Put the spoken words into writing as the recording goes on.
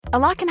A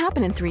lot can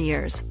happen in 3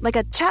 years, like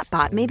a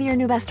chatbot may be your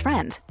new best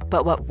friend.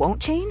 But what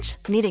won't change?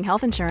 Needing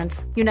health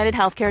insurance. United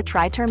Healthcare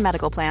Tri-Term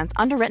Medical Plans,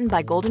 underwritten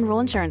by Golden Rule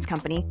Insurance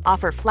Company,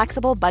 offer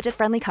flexible,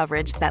 budget-friendly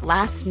coverage that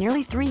lasts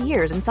nearly 3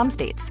 years in some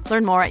states.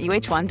 Learn more at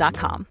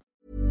uh1.com.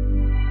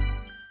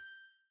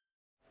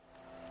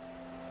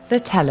 The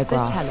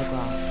Telegraph.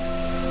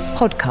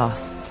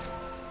 Podcasts.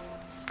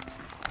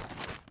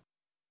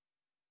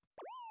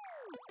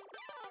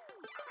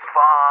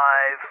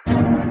 5,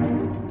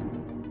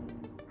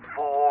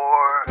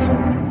 4,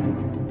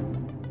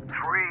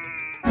 3,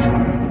 2,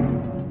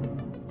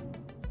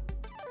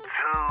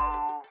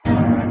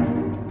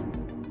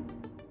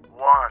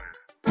 1.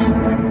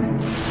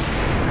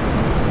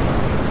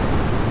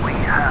 We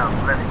have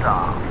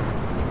liftoff.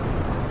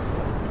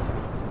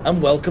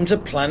 And welcome to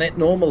Planet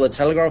Normal, a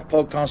Telegraph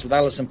podcast with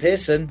Alison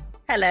Pearson.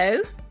 Hello.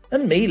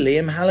 And me,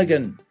 Liam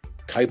Halligan.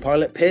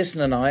 Co-pilot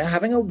Pearson and I are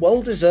having a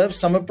well-deserved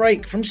summer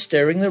break from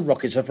steering the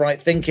rocket of right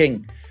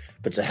thinking.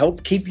 But to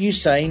help keep you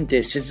sane,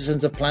 dear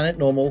citizens of Planet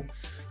Normal,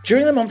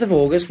 during the month of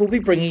August we'll be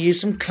bringing you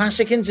some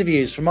classic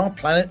interviews from our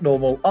Planet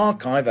Normal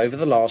archive over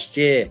the last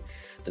year.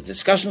 The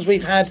discussions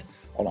we've had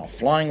on our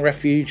flying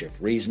refuge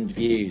of reasoned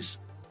views.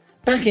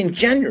 Back in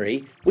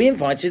January, we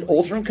invited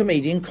author and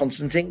comedian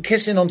Konstantin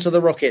Kisin onto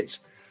the rocket.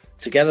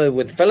 Together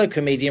with fellow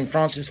comedian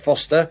Francis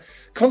Foster,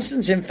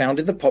 Konstantin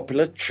founded the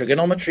popular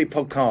Trigonometry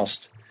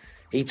podcast.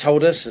 He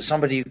told us, as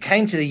somebody who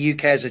came to the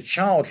UK as a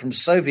child from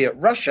Soviet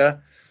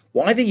Russia,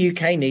 why the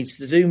UK needs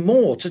to do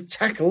more to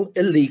tackle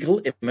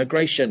illegal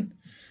immigration.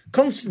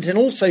 Konstantin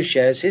also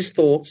shares his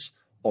thoughts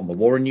on the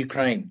war in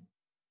Ukraine.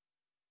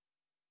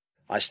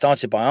 I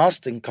started by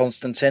asking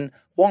Konstantin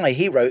why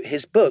he wrote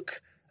his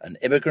book, An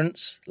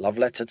Immigrant's Love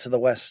Letter to the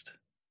West.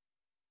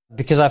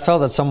 Because I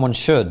felt that someone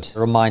should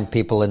remind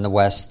people in the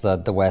West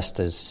that the West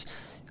is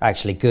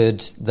actually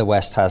good. The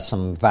West has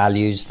some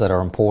values that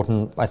are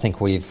important. I think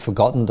we've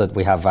forgotten that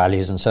we have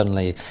values, and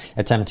certainly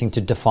attempting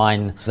to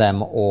define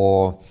them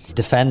or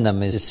defend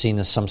them is seen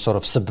as some sort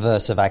of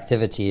subversive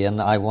activity.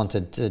 And I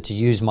wanted to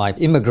use my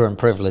immigrant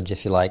privilege,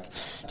 if you like,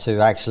 to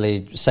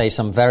actually say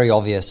some very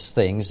obvious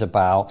things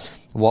about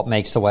what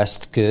makes the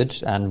West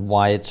good and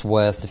why it's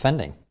worth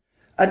defending.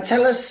 And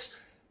tell us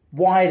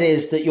why it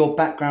is that your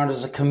background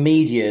as a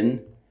comedian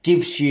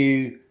gives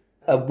you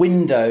a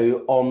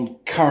window on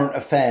current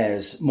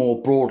affairs more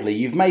broadly.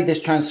 You've made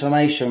this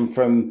transformation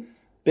from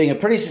being a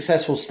pretty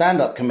successful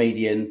stand-up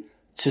comedian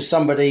to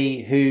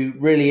somebody who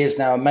really is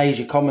now a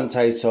major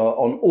commentator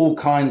on all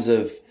kinds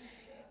of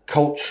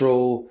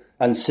cultural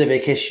and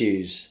civic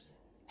issues.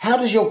 How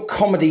does your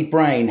comedy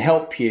brain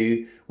help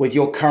you with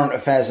your current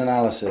affairs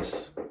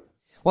analysis?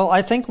 Well,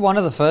 I think one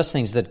of the first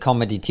things that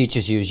comedy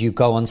teaches you is you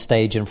go on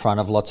stage in front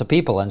of lots of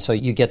people. And so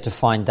you get to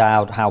find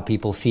out how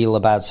people feel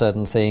about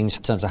certain things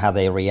in terms of how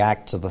they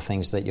react to the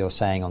things that you're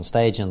saying on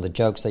stage and the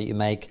jokes that you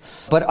make.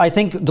 But I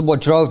think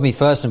what drove me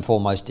first and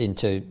foremost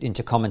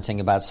into commenting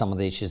about some of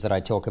the issues that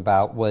I talk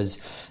about was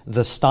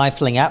the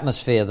stifling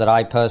atmosphere that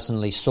I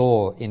personally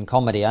saw in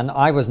comedy. And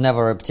I was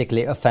never a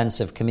particularly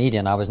offensive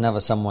comedian. I was never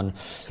someone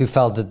who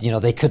felt that,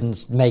 they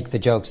couldn't make the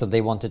jokes that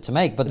they wanted to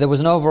make. But there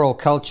was an overall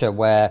culture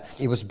where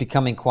it was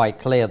becoming quite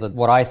clear that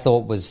what I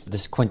thought was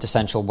this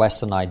quintessential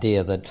Western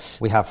idea that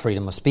we have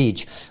freedom of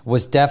speech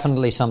was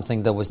definitely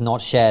something that was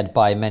not shared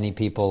by many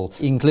people,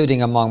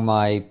 including among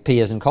my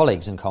peers and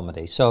colleagues in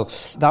comedy. So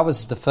that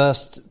was the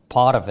first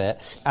part of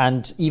it.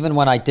 And even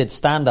when I did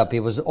stand-up,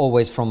 it was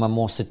always from a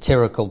more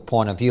satirical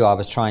point of view. I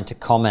was trying to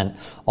comment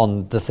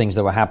on the things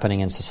that were happening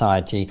in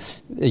society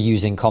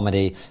using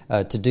comedy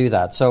to do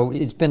that. So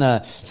it's been a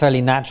fairly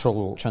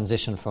natural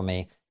transition for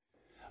me.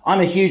 I'm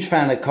a huge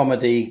fan of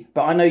comedy,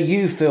 but I know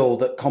you feel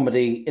that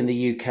comedy in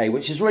the UK,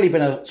 which has really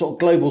been a sort of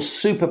global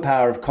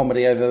superpower of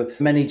comedy over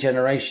many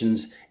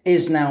generations,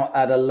 is now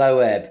at a low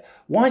ebb.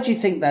 Why do you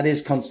think that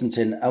is,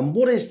 Konstantin? And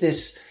what is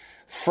this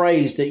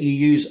phrase that you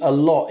use a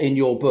lot in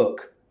your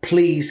book,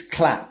 please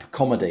clap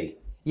comedy?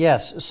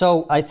 Yes,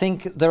 so I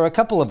think there are a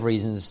couple of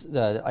reasons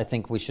that I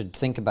think we should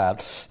think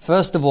about.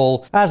 First of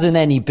all, as in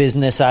any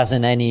business, as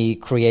in any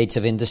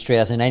creative industry,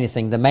 as in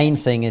anything, the main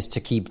thing is to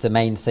keep the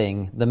main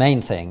thing the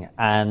main thing.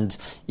 And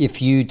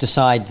if you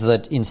decide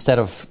that instead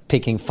of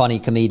picking funny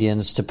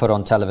comedians to put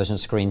on television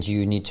screens,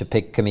 you need to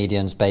pick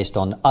comedians based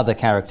on other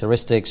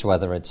characteristics,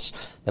 whether it's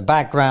their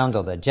background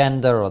or their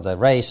gender or their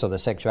race or their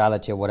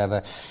sexuality or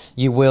whatever,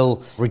 you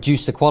will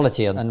reduce the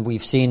quality. And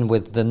we've seen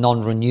with the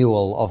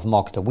non-renewal of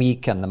Mock the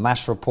Week and the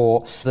MASH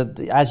report that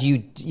as you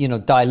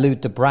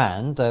dilute the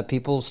brand,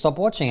 people stop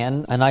watching.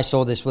 And I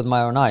saw this with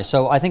my own eyes.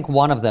 So I think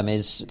one of them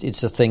is,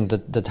 it's a thing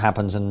that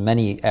happens in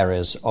many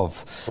areas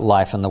of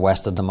life in the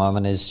West at the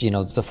moment, is,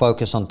 the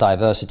focus on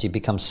diversity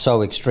becomes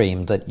so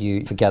extreme that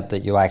you forget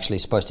that you're actually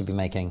supposed to be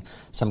making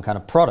some kind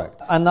of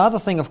product. Another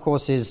thing, of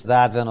course, is the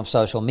advent of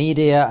social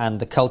media and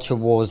the culture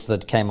wars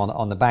that came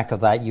on the back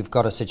of that. You've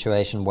got a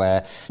situation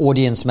where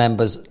audience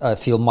members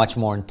feel much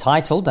more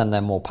entitled, and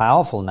they're more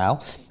powerful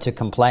now to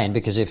complain,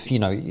 because if,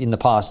 in the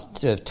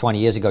past 20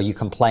 years ago, you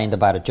complained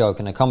about a joke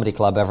in a comedy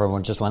club,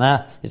 everyone just went,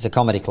 it's a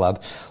comedy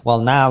club. Well,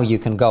 now you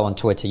can go on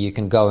Twitter, you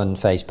can go on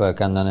Facebook,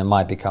 and then it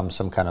might become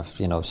some kind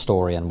of,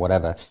 story and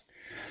whatever.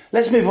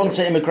 Let's move on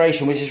to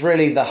immigration, which is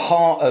really the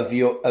heart of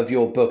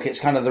your book. It's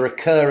kind of the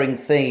recurring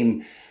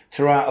theme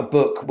throughout a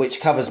book, which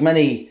covers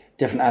many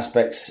different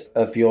aspects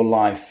of your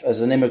life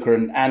as an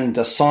immigrant, and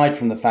aside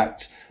from the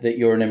fact that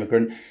you're an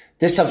immigrant.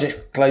 This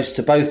subject's close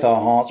to both our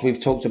hearts. We've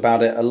talked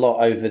about it a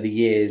lot over the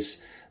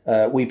years.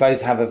 We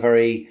both have a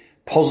very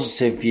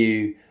positive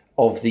view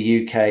of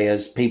the UK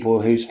as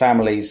people whose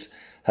families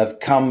have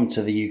come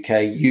to the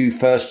UK. You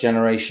first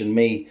generation,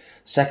 me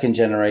second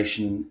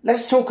generation.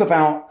 Let's talk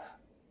about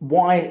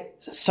why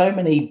so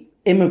many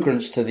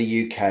immigrants to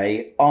the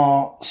UK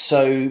are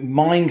so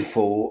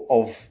mindful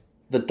of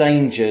the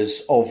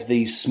dangers of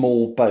these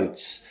small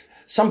boats.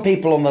 Some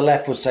people on the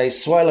left would say,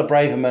 Suella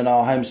Braverman,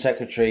 our Home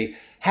Secretary,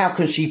 how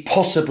can she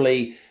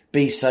possibly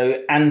be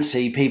so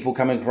anti people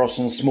coming across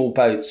on small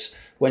boats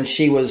when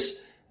she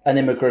was an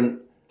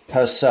immigrant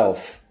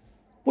herself?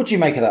 What do you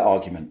make of that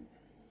argument?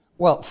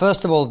 Well,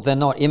 first of all, they're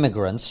not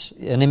immigrants.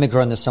 An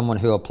immigrant is someone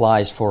who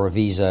applies for a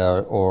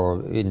visa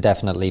or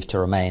indefinite leave to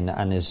remain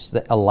and is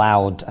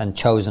allowed and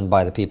chosen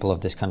by the people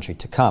of this country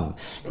to come.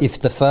 If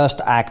the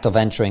first act of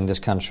entering this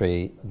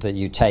country that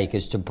you take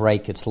is to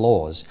break its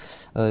laws,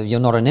 you're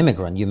not an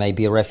immigrant. You may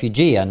be a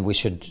refugee, and we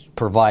should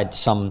provide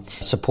some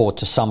support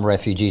to some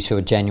refugees who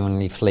are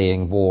genuinely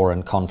fleeing war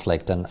and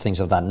conflict and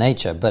things of that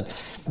nature. But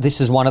this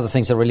is one of the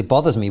things that really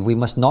bothers me. We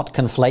must not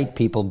conflate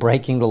people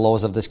breaking the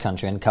laws of this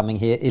country and coming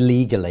here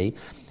illegally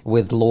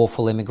with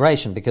lawful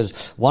immigration, because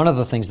one of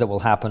the things that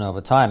will happen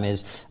over time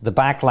is the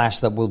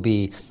backlash that will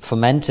be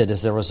fomented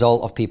as a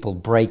result of people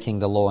breaking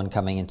the law and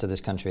coming into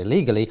this country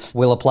illegally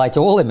will apply to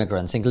all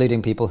immigrants,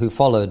 including people who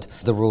followed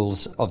the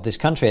rules of this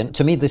country. And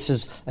to me, this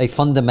is a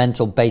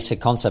fundamental basic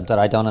concept that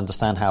I don't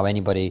understand how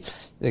anybody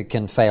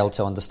can fail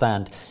to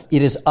understand.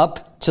 It is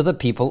up to the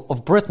people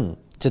of Britain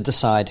to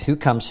decide who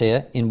comes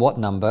here, in what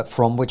number,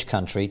 from which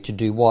country, to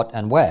do what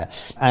and where.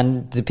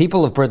 And the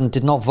people of Britain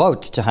did not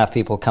vote to have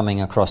people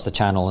coming across the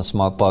channel in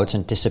small boats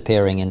and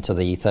disappearing into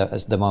the ether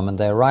as the moment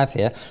they arrive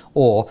here,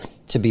 or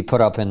to be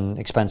put up in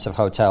expensive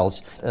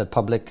hotels at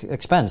public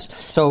expense.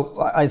 So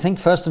I think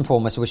first and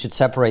foremost we should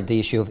separate the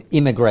issue of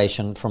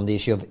immigration from the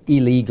issue of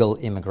illegal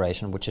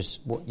immigration, which is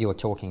what you're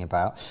talking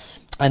about.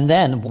 And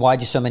then, why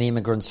do so many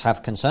immigrants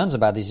have concerns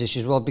about these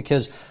issues? Well,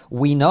 because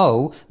we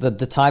know that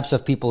the types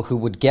of people who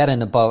would get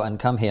in a boat and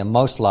come here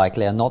most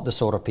likely are not the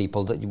sort of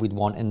people that we'd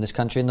want in this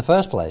country in the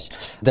first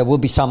place. There will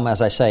be some,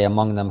 as I say,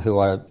 among them who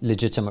are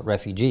legitimate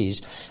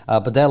refugees,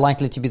 but they're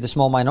likely to be the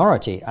small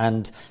minority.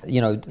 And,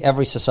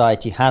 every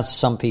society has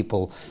some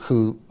people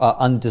who are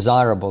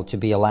undesirable to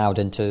be allowed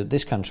into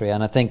this country.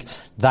 And I think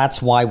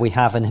that's why we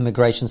have an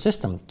immigration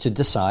system, to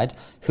decide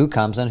who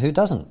comes and who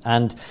doesn't.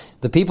 And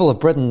the people of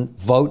Britain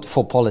vote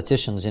for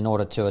politicians in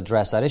order to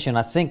address that issue. And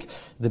I think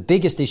the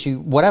biggest issue,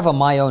 whatever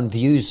my own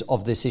views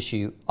of this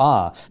issue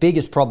are,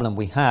 biggest problem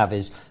we have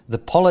is the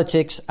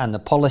politics and the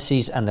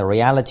policies and the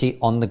reality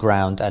on the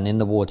ground and in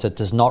the water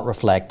does not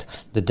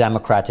reflect the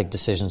democratic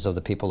decisions of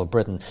the people of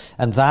Britain.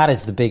 And that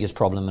is the biggest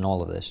problem in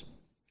all of this.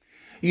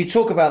 You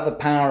talk about the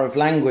power of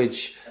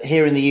language.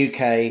 Here in the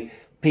UK,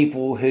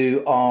 people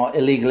who are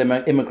illegal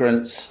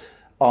immigrants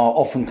are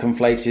often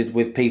conflated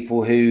with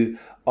people who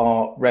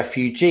are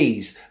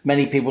refugees.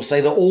 Many people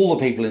say that all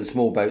the people in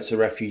small boats are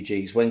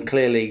refugees, when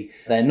clearly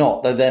they're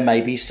not, though there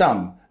may be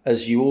some,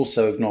 as you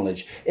also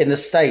acknowledge. In the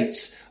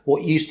States,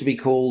 what used to be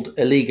called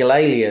illegal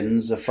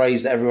aliens, a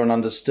phrase that everyone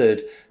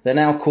understood, they're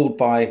now called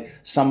by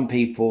some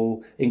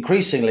people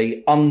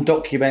increasingly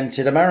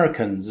undocumented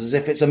Americans, as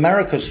if it's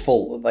America's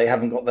fault that they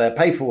haven't got their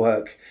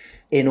paperwork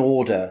in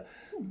order.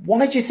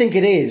 Why do you think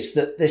it is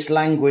that this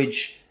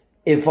language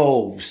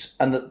evolves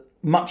and that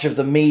much of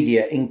the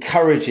media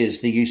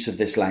encourages the use of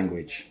this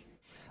language?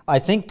 I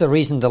think the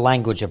reason the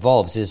language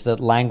evolves is that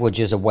language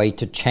is a way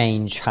to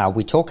change how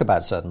we talk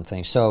about certain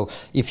things. So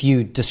if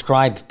you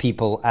describe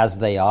people as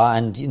they are,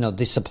 and,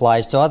 this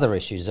applies to other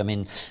issues. I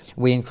mean,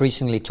 we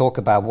increasingly talk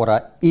about what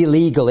are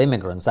illegal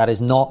immigrants. That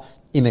is not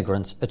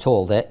immigrants at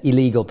all. They're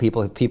illegal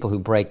people who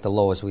break the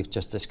laws we've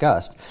just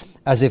discussed.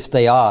 As if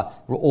they are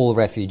all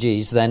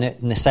refugees, then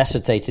it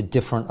necessitates a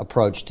different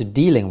approach to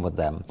dealing with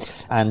them.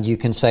 And you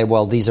can say,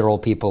 well, these are all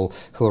people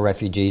who are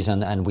refugees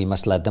and we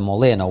must let them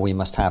all in, or we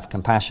must have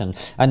compassion.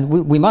 And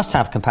we must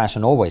have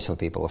compassion always for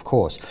people, of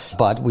course.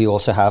 But we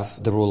also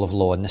have the rule of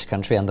law in this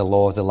country, and the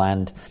law of the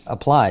land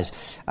applies.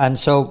 And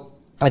so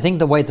I think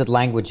the way that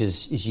language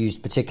is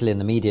used, particularly in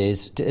the media,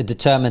 is a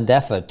determined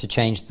effort to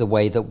change the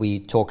way that we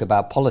talk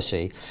about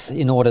policy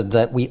in order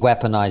that we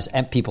weaponize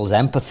people's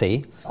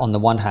empathy on the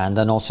one hand,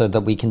 and also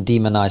that we can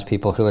demonize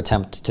people who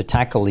attempt to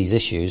tackle these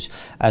issues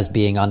as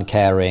being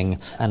uncaring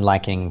and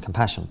lacking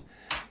compassion.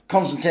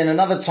 Konstantin,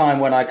 another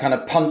time when I kind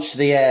of punched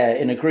the air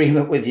in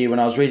agreement with you when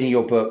I was reading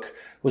your book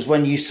was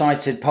when you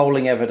cited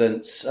polling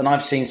evidence, and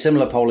I've seen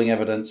similar polling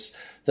evidence,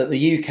 that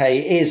the UK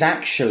is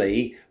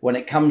actually, when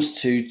it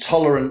comes to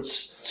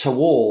tolerance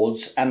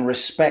towards and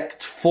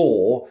respect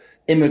for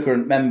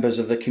immigrant members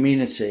of the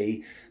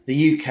community,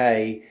 the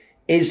UK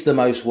is the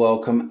most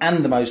welcome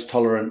and the most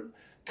tolerant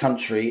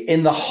country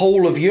in the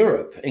whole of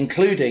Europe,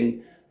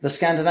 including the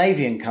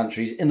Scandinavian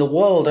countries. In the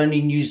world,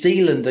 only New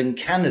Zealand and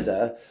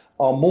Canada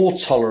are more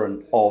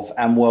tolerant of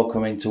and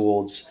welcoming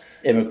towards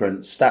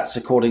immigrants. That's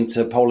according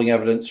to polling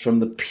evidence from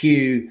the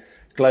Pew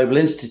Global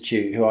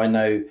Institute, who I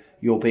know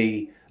you'll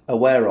be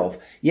aware of.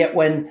 Yet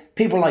when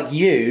people like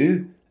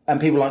you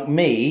and people like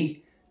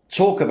me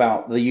talk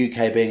about the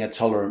UK being a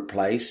tolerant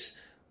place,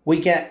 we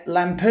get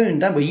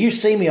lampooned, don't we? You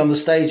see me on the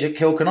stage at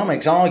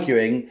Kilconomics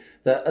arguing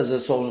that as a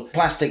sort of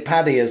plastic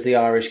paddy, as the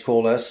Irish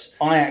call us,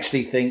 I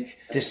actually think,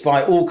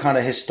 despite all kind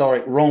of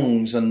historic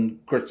wrongs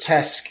and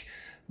grotesque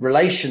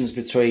relations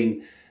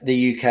between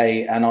the UK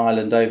and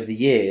Ireland over the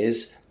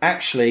years,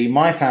 actually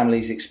my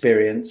family's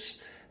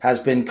experience has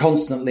been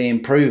constantly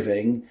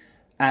improving,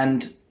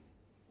 and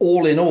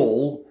all in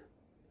all,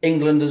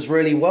 England has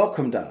really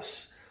welcomed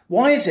us.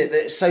 Why is it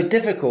that it's so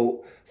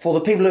difficult for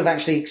the people who've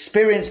actually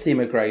experienced the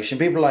immigration,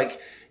 people like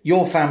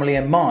your family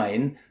and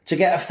mine, to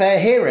get a fair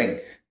hearing?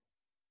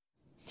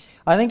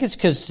 I think it's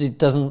because it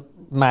doesn't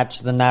match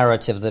the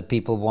narrative that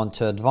people want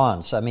to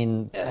advance. I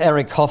mean,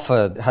 Eric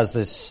Hoffer has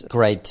this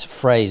great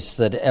phrase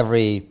that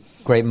every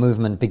great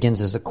movement begins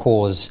as a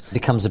cause,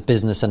 becomes a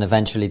business, and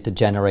eventually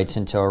degenerates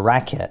into a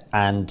racket.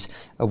 And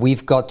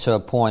we've got to a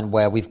point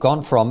where we've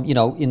gone from,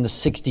 in the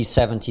 60s,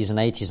 70s and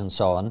 80s and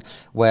so on,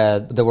 where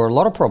there were a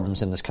lot of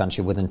problems in this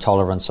country with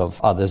intolerance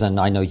of others. And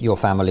I know your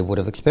family would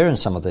have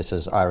experienced some of this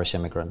as Irish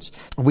immigrants.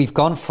 We've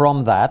gone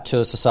from that to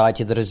a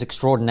society that is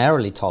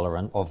extraordinarily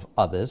tolerant of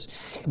others.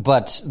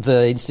 But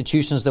the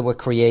institutions that were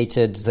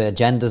created, the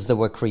agendas that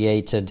were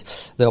created,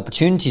 the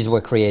opportunities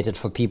were created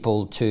for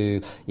people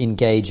to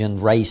engage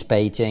in race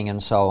baiting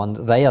and so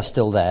on, they are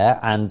still there.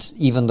 And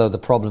even though the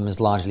problem is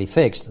largely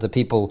fixed, the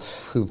people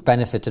who've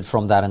benefited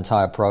from that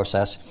entire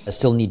process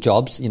still need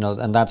jobs,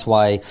 and that's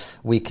why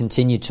we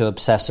continue to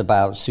obsess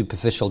about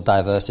superficial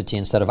diversity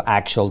instead of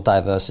actual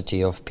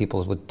diversity of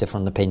people with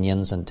different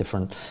opinions and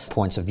different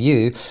points of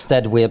view.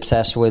 Instead, we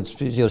obsess with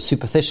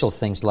superficial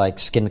things like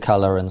skin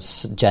color and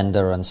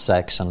gender and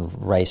sex and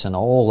race and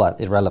all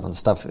that irrelevant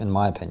stuff, in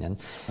my opinion,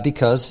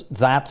 because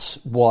that's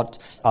what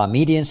our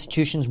media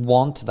institutions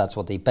want, that's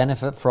what they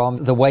benefit from.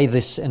 The way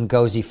this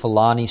Ngozi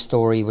Fulani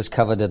story was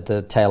covered at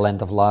the tail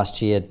end of last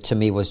year, to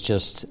me, was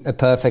just a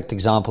perfect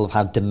example of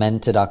how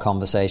demented our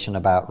conversation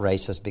about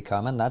race has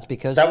become. And that's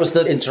because... That was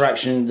the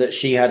interaction that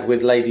she had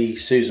with Lady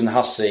Susan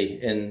Hussey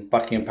in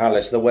Buckingham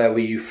Palace, the Where Were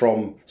You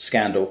From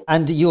scandal.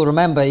 And you'll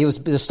remember, it was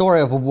the story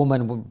of a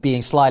woman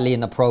being slightly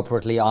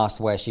inappropriately asked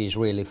where she's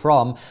really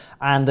from,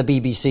 and the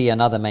BBC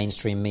and other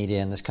mainstream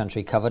media in this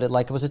country covered it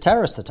like it was a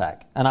terrorist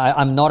attack. And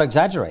I'm not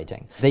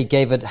exaggerating. They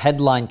gave it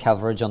headline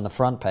coverage on the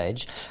front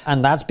page.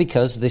 And that's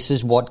because this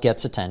is what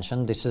gets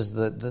attention. This is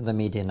the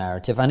media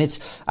narrative. And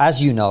it's,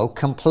 as you know,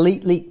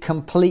 completely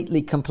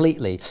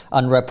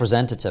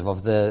unrepresentative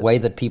of the way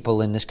that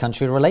people in this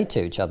country relate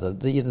to each other.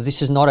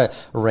 This is not a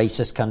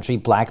racist country.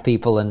 Black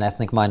people and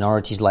ethnic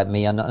minorities like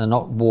me are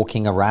not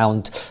walking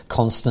around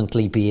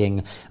constantly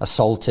being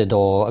assaulted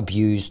or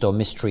abused or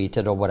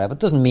mistreated or whatever. It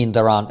doesn't mean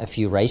there aren't a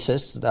few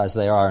racists, as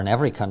there are in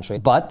every country.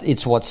 But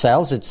it's what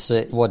sells. It's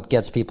what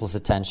gets people's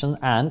attention.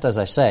 And, as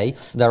I say,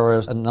 there are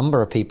a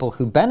number of people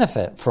who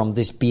benefit from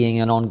this being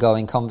an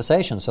ongoing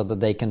conversation, so that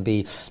they can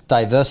be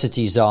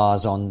diversity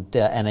czars on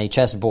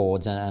NHS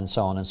boards and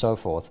so on and so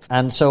forth.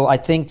 And so I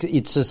think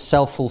it's a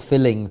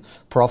self-fulfilling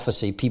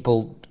prophecy.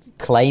 People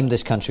claim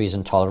this country is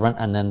intolerant,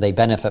 and then they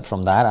benefit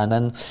from that, and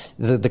then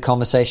the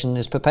conversation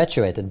is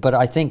perpetuated. But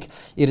I think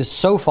it is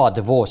so far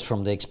divorced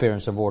from the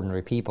experience of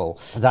ordinary people.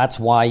 That's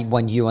why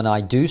when you and I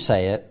do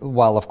say it,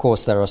 while of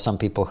course there are some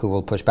people who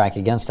will push back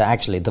against it,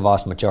 actually the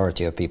vast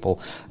majority of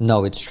people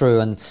know it's true.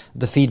 And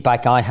the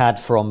feedback I had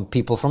from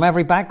people from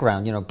every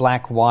background,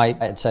 black,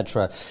 white,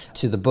 etc.,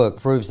 to the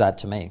book proves that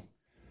to me.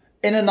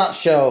 In a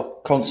nutshell,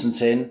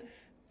 Konstantin,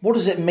 what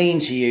does it mean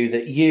to you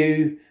that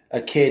you,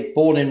 a kid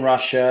born in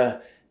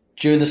Russia,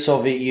 during the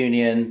Soviet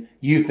Union,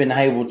 you've been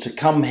able to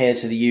come here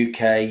to the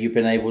UK, you've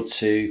been able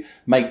to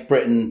make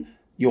Britain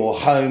your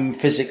home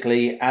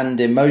physically and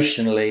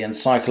emotionally and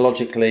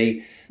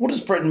psychologically? What does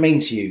Britain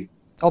mean to you?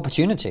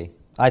 Opportunity.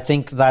 I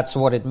think that's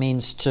what it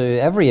means to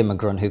every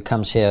immigrant who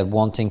comes here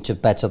wanting to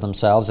better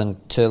themselves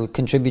and to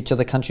contribute to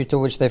the country to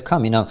which they've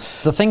come.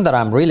 The thing that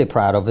I'm really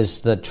proud of is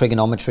the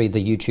Trigonometry,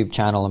 the YouTube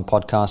channel and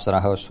podcast that I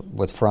host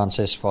with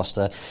Francis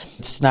Foster.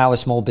 It's now a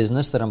small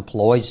business that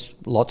employs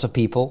lots of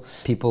people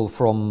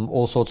from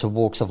all sorts of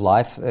walks of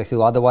life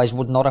who otherwise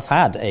would not have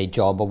had a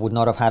job or would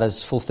not have had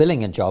as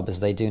fulfilling a job as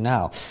they do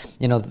now.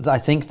 I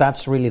think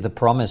that's really the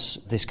promise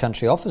this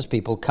country offers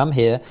people. Come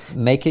here,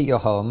 make it your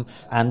home,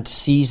 and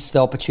seize the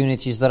opportunity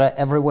opportunities that are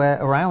everywhere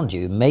around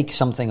you. Make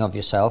something of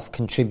yourself,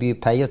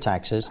 contribute, pay your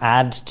taxes,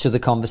 add to the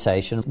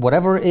conversation,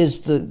 whatever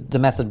is the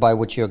method by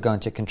which you're going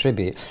to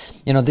contribute.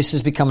 This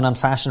has become an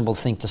unfashionable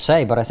thing to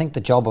say, but I think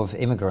the job of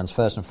immigrants,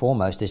 first and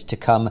foremost, is to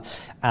come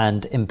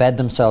and embed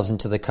themselves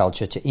into the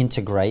culture, to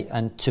integrate,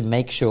 and to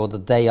make sure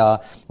that they are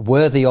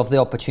worthy of the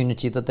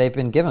opportunity that they've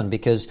been given,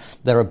 because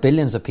there are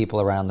billions of people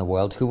around the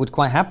world who would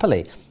quite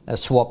happily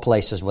swap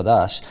places with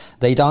us.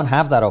 They don't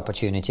have that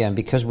opportunity, and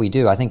because we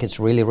do, I think it's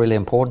really, really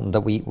important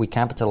that we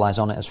capitalize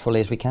on it as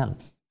fully as we can.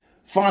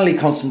 Finally,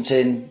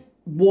 Konstantin,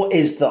 what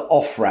is the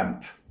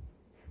off-ramp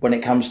when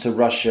it comes to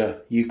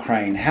Russia,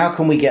 Ukraine? How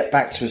can we get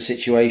back to a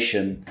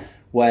situation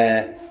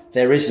where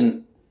there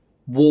isn't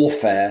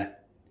warfare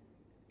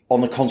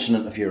on the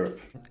continent of Europe?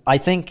 I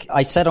think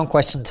I said on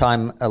Question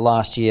Time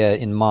last year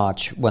in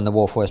March, when the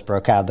war first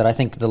broke out, that I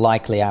think the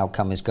likely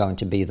outcome is going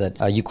to be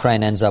that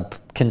Ukraine ends up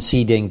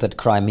conceding that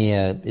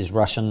Crimea is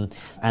Russian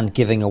and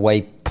giving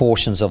away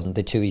portions of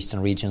the two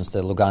eastern regions,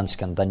 the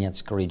Lugansk and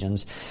Donetsk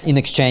regions, in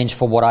exchange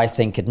for what I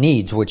think it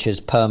needs, which is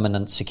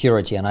permanent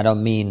security. And I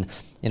don't mean,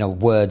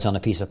 words on a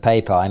piece of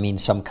paper. I mean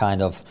some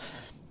kind of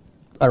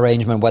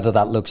arrangement, whether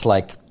that looks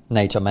like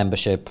NATO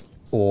membership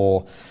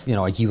or,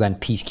 a UN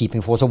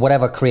peacekeeping force, or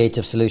whatever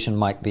creative solution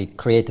might be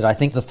created. I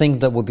think the thing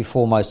that would be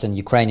foremost in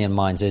Ukrainian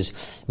minds is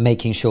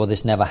making sure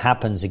this never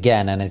happens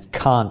again, and it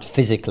can't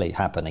physically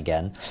happen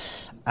again.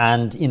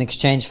 And in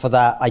exchange for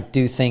that, I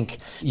do think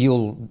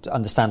you'll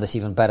understand this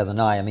even better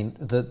than I. I mean,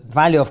 the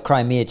value of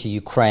Crimea to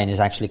Ukraine is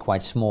actually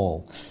quite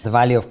small. The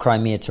value of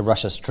Crimea to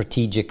Russia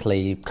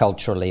strategically,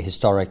 culturally,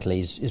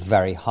 historically is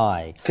very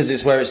high. Because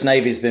it's where its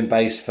navy's been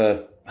based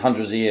for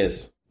hundreds of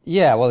years.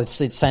 Yeah, well, it's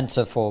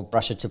center for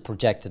Russia to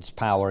project its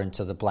power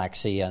into the Black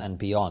Sea and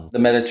beyond. The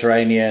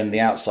Mediterranean, the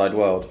outside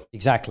world.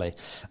 Exactly.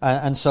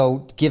 And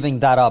so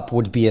giving that up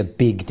would be a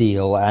big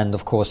deal. And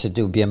of course, it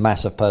would be a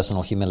massive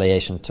personal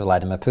humiliation to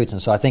Vladimir Putin.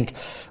 So I think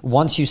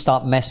once you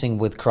start messing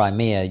with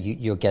Crimea,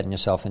 you're getting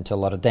yourself into a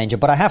lot of danger.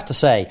 But I have to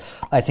say,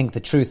 I think the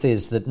truth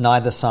is that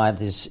neither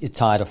side is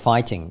tired of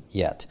fighting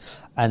yet.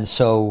 And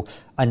so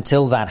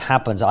until that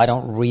happens, I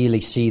don't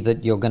really see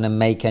that you're going to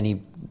make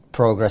any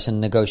progress in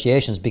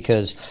negotiations,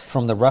 because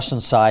from the Russian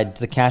side,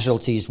 the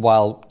casualties,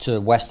 while to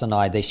Western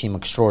eye they seem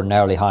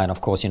extraordinarily high, and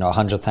of course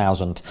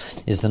 100,000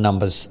 is the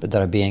numbers that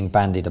are being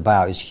bandied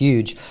about, is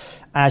huge.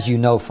 As you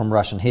know from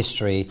Russian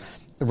history,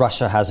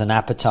 Russia has an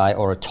appetite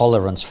or a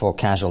tolerance for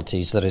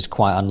casualties that is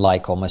quite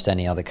unlike almost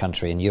any other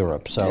country in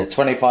Europe. So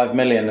 25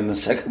 million in the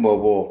Second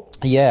World War.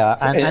 Yeah,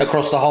 and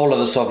across the whole of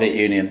the Soviet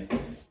Union.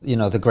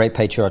 The Great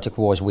Patriotic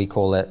War, as we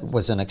call it,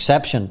 was an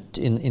exception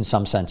in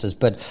some senses.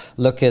 But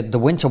look at the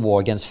Winter War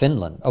against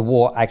Finland, a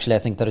war actually I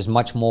think that is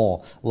much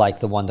more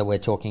like the one that we're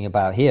talking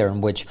about here,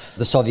 in which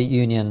the Soviet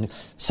Union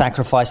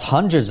sacrificed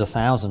hundreds of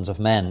thousands of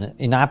men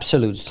in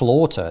absolute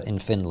slaughter in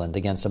Finland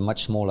against a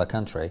much smaller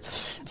country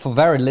for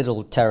very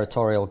little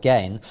territorial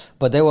gain.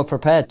 But they were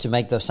prepared to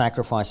make those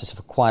sacrifices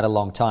for quite a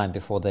long time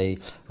before they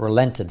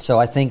relented. So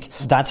I think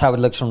that's how it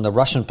looks from the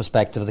Russian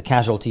perspective. The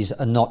casualties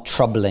are not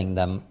troubling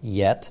them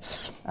yet.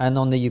 And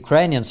on the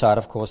Ukrainian side,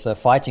 of course, they're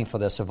fighting for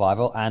their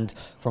survival. And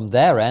from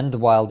their end,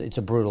 while it's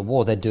a brutal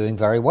war, they're doing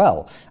very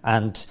well.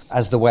 And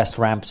as the West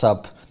ramps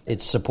up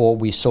its support,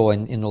 we saw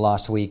in the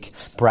last week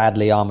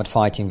Bradley armored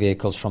fighting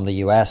vehicles from the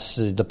US.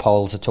 The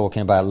Poles are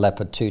talking about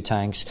Leopard 2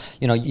 tanks.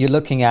 You're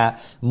looking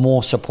at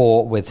more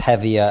support with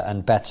heavier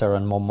and better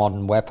and more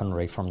modern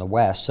weaponry from the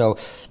West. So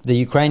the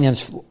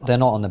Ukrainians, they're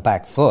not on the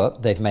back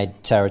foot. They've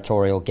made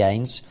territorial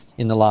gains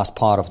in the last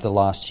part of the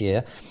last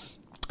year.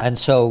 And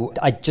so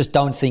I just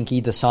don't think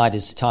either side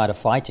is tired of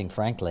fighting,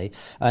 frankly.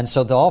 And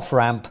so the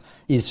off-ramp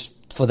is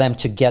for them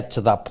to get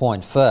to that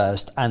point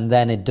first, and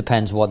then it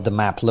depends what the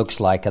map looks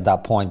like at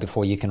that point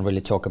before you can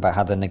really talk about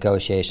how the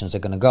negotiations are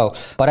going to go.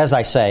 But as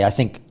I say, I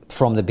think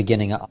from the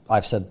beginning,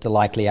 I've said the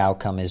likely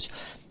outcome is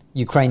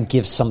Ukraine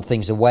gives some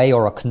things away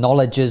or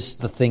acknowledges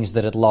the things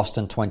that it lost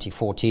in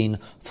 2014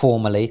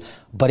 formally.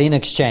 But in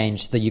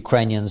exchange, the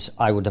Ukrainians,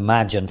 I would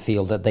imagine,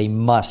 feel that they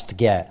must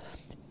get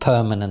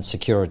permanent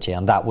security,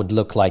 and that would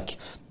look like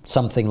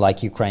something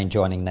like Ukraine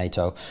joining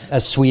NATO,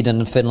 as Sweden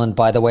and Finland,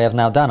 by the way, have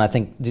now done. I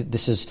think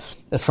this is,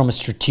 from a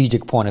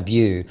strategic point of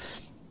view,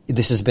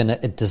 this has been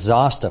a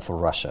disaster for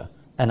Russia,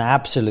 an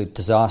absolute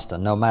disaster,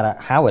 no matter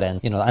how it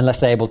ends, unless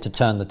they're able to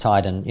turn the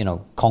tide and,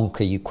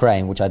 conquer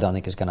Ukraine, which I don't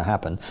think is going to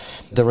happen.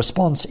 The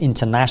response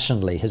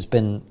internationally has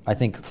been, I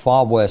think,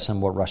 far worse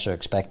than what Russia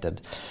expected.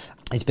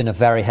 It's been a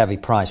very heavy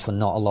price for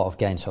not a lot of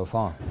gain so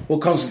far. Well,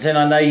 Konstantin,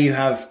 I know you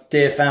have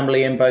dear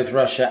family in both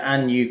Russia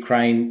and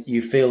Ukraine.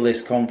 You feel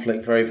this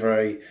conflict very,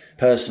 very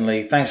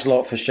personally. Thanks a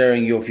lot for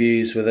sharing your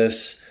views with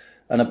us.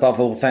 And above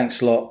all, thanks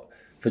a lot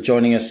for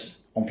joining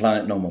us on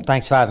Planet Normal.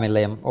 Thanks for having me,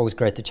 Liam. Always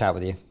great to chat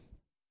with you.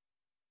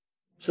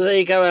 So there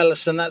you go,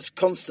 Alison. That's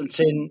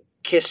Konstantin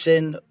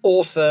Kisin,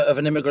 author of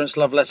An Immigrant's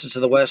Love Letter to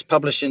the West,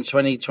 published in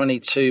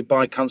 2022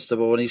 by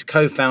Constable, and he's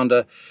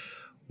co-founder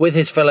with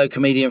his fellow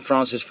comedian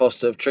Francis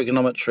Foster of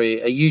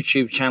Trigonometry, a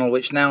YouTube channel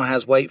which now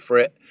has, wait for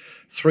it,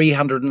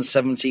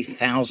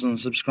 370,000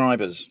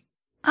 subscribers.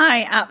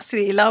 I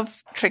absolutely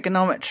love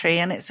trigonometry,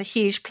 and it's a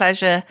huge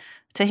pleasure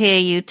to hear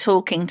you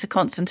talking to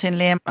Konstantin,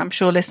 Liam. I'm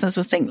sure listeners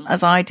will think,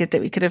 as I did,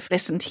 that we could have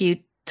listened to you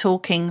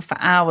talking for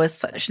hours.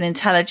 Such an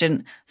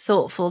intelligent,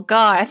 thoughtful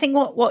guy. I think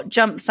what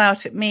jumps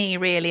out at me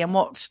really, and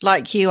what,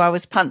 like you, I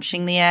was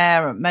punching the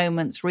air at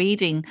moments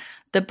reading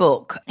the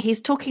book.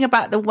 He's talking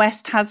about the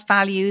West has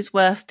values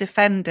worth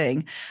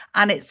defending.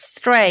 And it's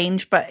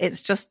strange, but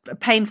it's just a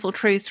painful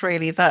truth,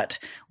 really, that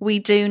we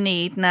do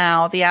need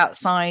now the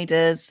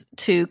outsiders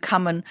to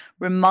come and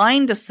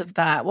remind us of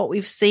that. What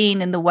we've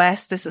seen in the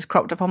West, this has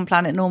cropped up on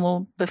Planet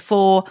Normal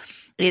before,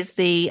 is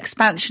the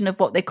expansion of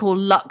what they call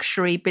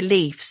luxury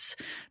beliefs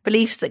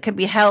that can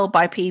be held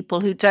by people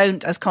who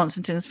don't, as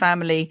Konstantin's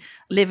family,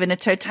 live in a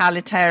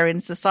totalitarian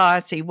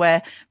society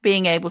where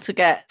being able to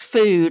get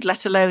food,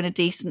 let alone a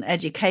decent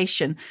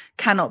education,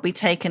 cannot be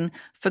taken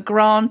for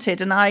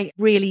granted. And I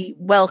really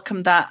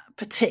welcome that,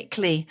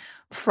 particularly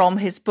from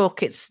his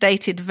book. It's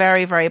stated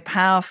very, very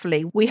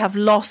powerfully. We have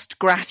lost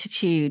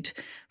gratitude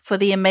for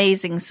the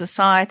amazing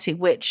society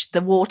which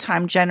the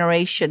wartime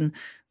generation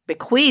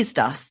bequeathed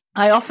us.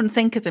 I often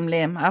think of them,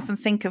 Liam. I often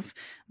think of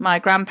my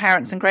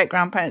grandparents and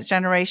great-grandparents'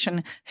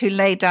 generation who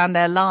laid down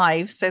their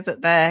lives so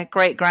that their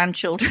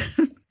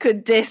great-grandchildren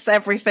could diss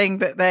everything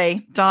that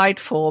they died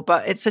for.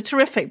 But it's a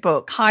terrific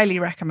book. Highly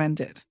recommend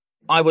it.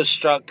 I was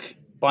struck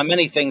by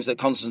many things that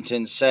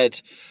Konstantin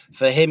said.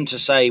 For him to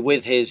say,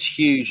 with his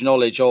huge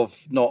knowledge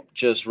of not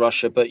just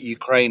Russia, but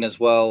Ukraine as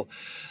well,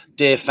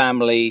 dear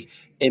family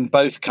in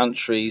both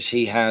countries,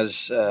 he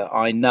has,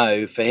 I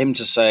know, for him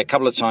to say a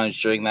couple of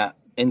times during that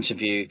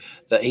interview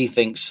that he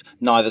thinks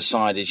neither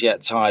side is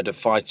yet tired of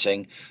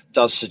fighting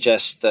does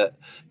suggest that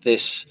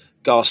this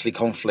ghastly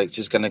conflict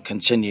is going to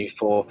continue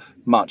for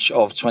much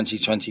of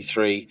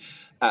 2023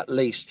 at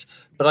least.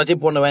 But I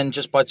did want to end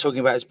just by talking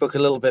about his book a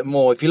little bit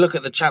more. If you look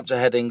at the chapter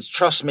headings,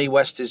 Trust Me,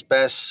 West is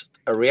Best,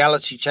 a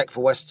reality check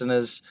for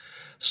Westerners,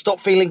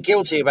 Stop Feeling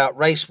Guilty about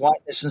Race,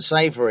 Whiteness and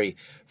Slavery,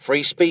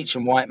 Free Speech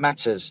and Why It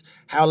Matters,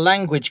 How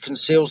Language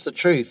Conceals the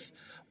Truth,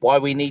 Why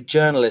We Need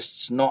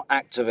Journalists, Not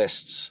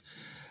Activists.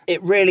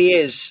 It really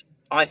is,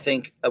 I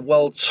think, a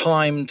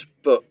well-timed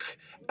book,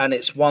 and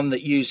it's one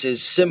that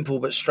uses simple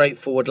but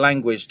straightforward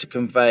language to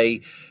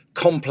convey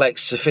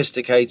complex,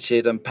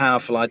 sophisticated and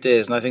powerful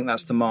ideas. And I think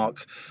that's the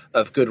mark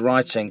of good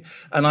writing.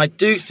 And I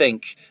do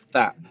think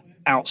that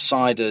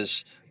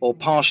outsiders or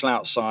partial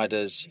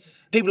outsiders,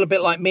 people a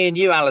bit like me and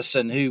you,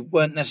 Alison, who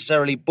weren't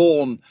necessarily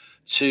born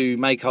to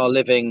make our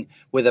living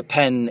with a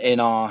pen in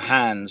our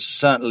hands,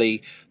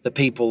 certainly the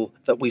people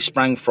that we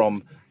sprang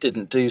from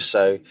didn't do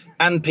so,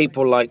 and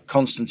people like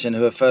Konstantin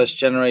who are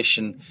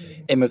first-generation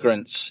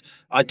immigrants.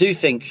 I do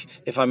think,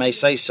 if I may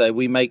say so,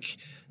 we make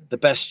the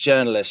best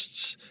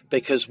journalists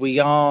because we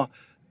are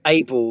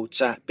able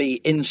to be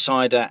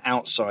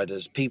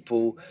insider-outsiders,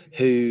 people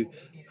who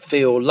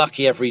feel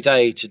lucky every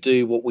day to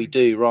do what we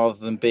do rather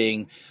than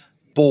being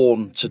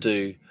born to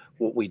do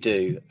what we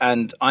do.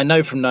 And I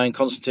know from knowing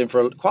Konstantin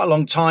for quite a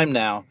long time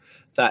now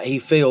that he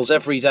feels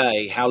every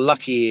day how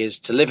lucky he is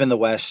to live in the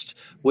West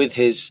with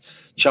his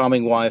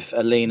charming wife,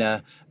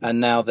 Alina, and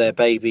now their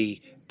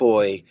baby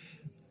boy,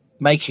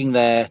 making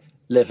their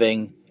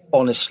living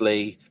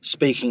honestly,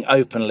 speaking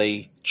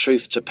openly,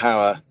 truth to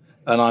power.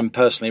 And I'm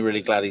personally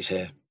really glad he's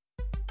here.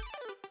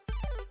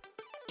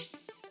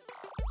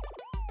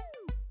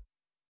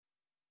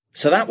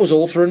 So that was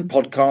author and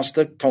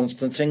podcaster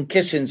Konstantin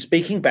Kisin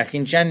speaking back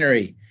in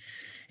January.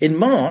 In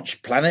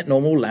March, Planet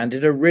Normal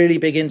landed a really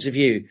big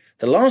interview.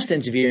 The last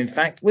interview, in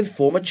fact, with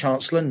former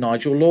Chancellor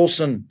Nigel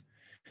Lawson.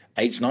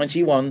 Aged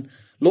 91,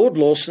 Lord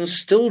Lawson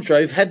still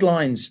drove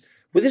headlines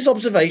with his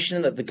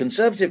observation that the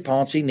Conservative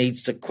Party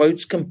needs to,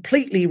 quote,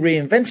 completely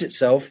reinvent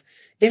itself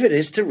if it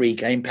is to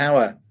regain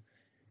power.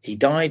 He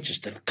died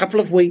just a couple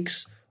of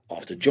weeks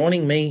after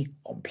joining me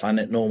on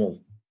Planet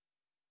Normal.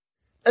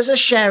 As a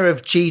share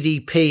of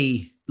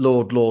GDP,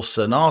 Lord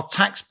Lawson, our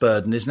tax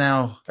burden is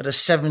now at a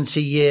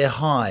 70-year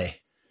high.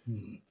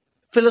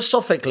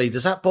 Philosophically,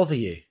 does that bother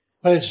you?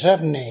 Well, it's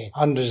certainly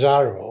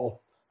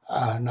undesirable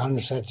and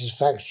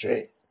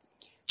unsatisfactory.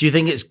 Do you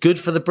think it's good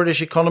for the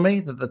British economy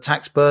that the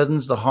tax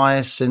burden's the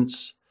highest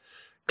since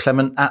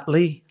Clement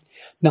Attlee?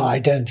 No, I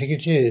don't think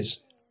it is.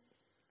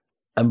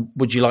 And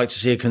would you like to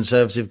see a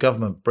Conservative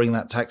government bring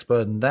that tax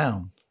burden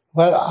down?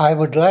 Well, I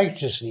would like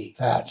to see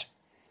that,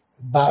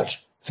 but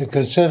the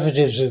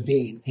Conservatives have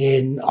been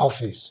in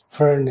office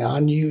for an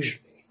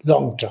unusually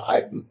long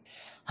time,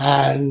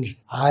 and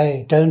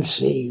I don't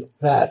see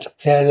that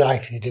they're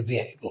likely to be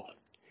able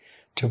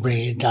to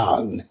bring it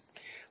down.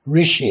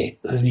 Rishi,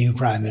 the new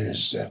Prime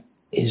Minister,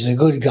 is a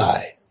good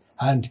guy,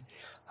 and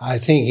I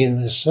think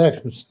in the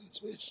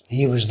circumstances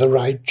he was the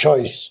right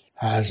choice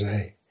as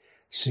a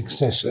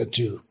successor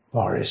to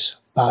Boris.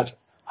 But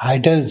I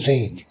don't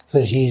think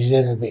that he's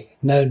going to be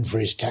known for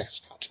his tax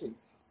cutting.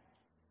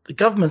 The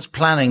government's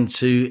planning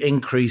to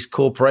increase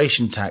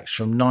corporation tax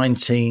from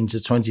 19 to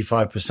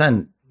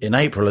 25% in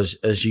April,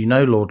 as you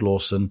know, Lord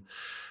Lawson.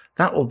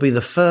 That will be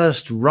the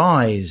first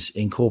rise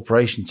in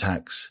corporation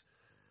tax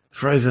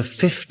for over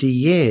 50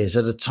 years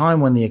at a time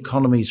when the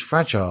economy is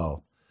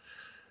fragile.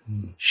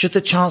 Should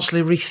the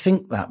Chancellor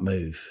rethink that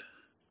move?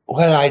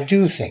 Well, I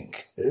do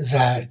think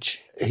that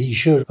he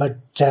should, but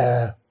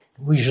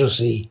we shall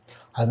see.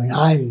 I mean,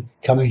 I'm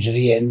coming to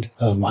the end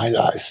of my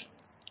life.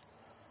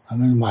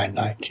 I'm in my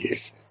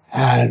 90s,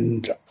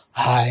 and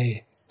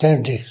I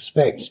don't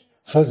expect,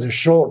 for the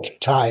short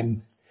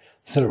time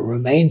that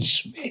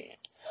remains to me,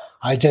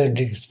 I don't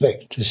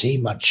expect to see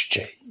much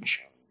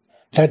change.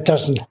 That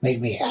doesn't make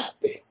me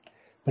happy,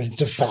 but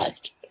it's a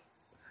fact.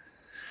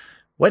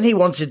 When he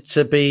wanted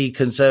to be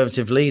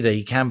Conservative leader,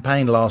 he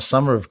campaigned last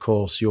summer, of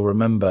course, you'll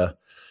remember.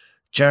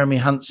 Jeremy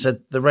Hunt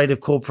said the rate of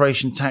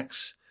corporation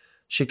tax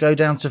should go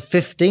down to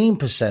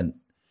 15%.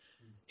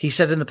 He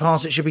said in the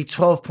past it should be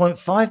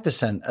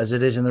 12.5%, as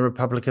it is in the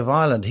Republic of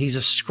Ireland. He's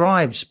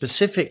ascribed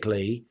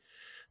specifically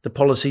the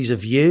policies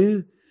of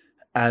you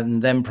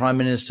and then Prime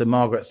Minister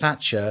Margaret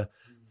Thatcher,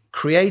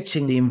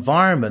 creating the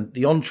environment,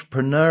 the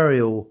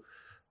entrepreneurial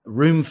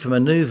room for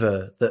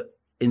manoeuvre that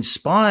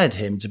inspired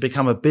him to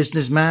become a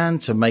businessman,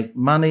 to make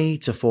money,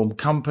 to form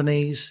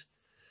companies.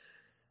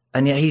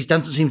 And yet he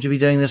doesn't seem to be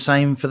doing the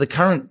same for the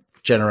current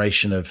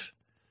generation of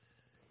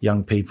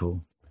young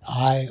people.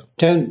 I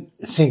don't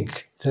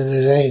think that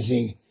there's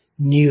anything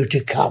new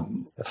to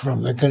come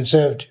from the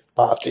Conservative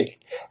Party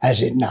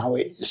as it now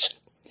is.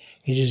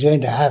 It is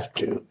going to have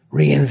to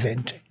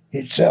reinvent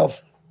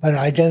itself, but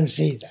I don't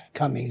see that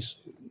coming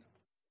soon.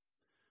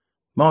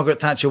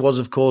 Margaret Thatcher was,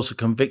 of course, a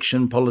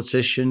conviction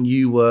politician.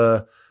 You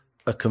were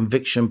a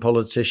conviction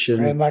politician.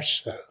 Very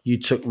much so. You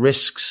took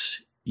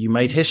risks. You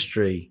made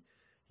history.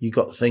 You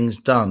got things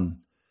done.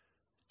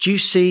 Do you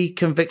see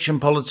conviction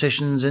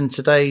politicians in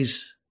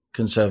today's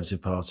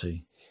Conservative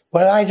Party?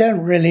 Well, I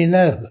don't really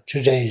know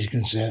today's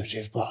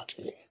Conservative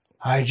Party.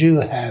 I do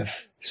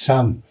have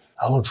some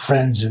old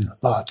friends in the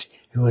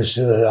party who are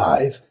still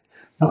alive,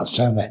 not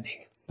so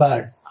many.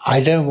 But I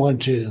don't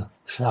want to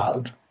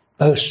sound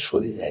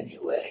boastful in any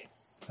way.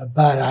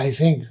 But I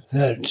think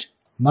that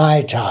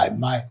my time,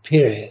 my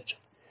period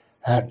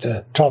at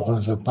the top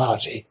of the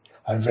party,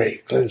 and very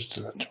close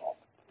to the top,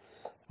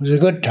 was a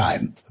good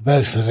time,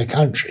 both for the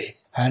country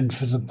and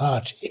for the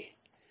party.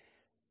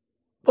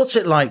 What's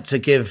it like to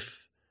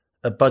give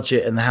a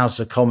budget in the House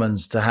of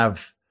Commons, to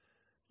have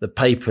the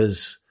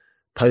papers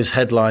post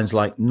headlines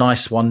like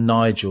 "Nice one,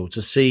 Nigel,"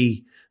 to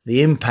see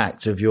the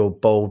impact of your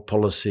bold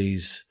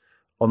policies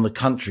on the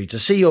country, to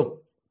see your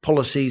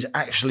policies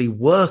actually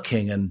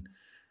working and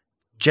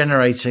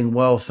generating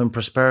wealth and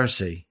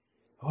prosperity?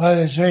 Well,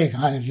 it's very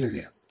kind of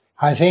you.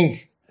 I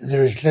think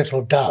there is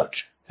little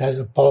doubt that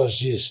the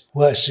policies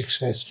were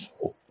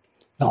successful.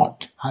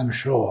 Not, I'm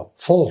sure,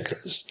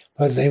 faultless,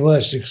 but they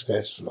were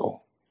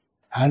successful.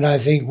 And I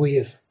think we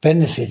have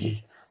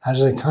benefited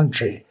as a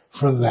country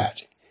from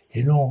that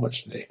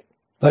enormously.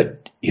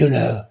 But, you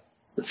know,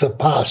 the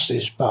past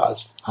is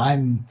past.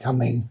 I'm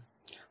coming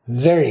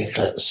very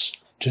close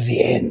to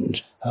the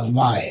end of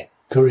my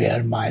career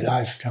and my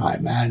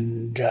lifetime,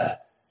 and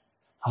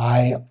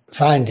I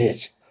find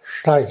it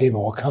slightly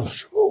more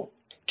comfortable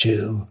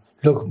to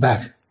look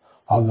back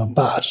on the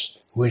past,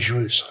 which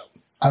was,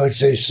 I would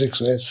say,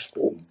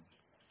 successful,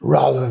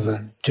 rather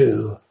than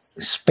to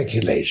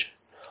speculate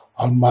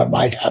on what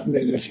might happen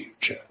in the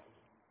future.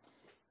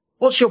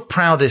 What's your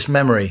proudest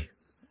memory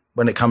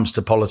when it comes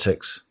to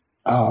politics?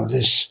 Oh,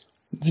 this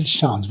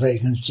sounds very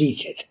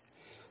conceited,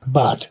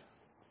 but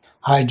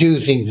I do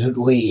think that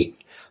we,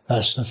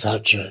 that's the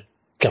Thatcher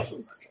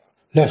government,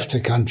 left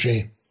the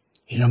country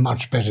in a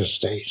much better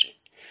state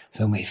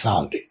than we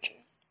found it.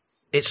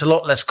 It's a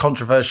lot less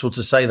controversial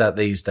to say that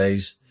these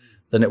days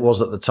than it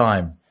was at the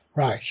time.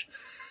 Right.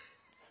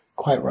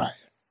 Quite right.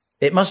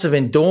 It must have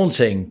been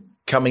daunting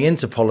coming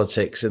into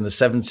politics in the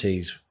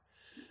 70s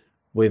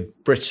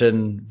with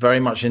Britain very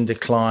much in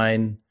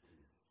decline,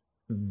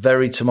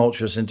 very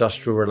tumultuous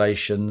industrial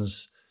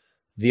relations,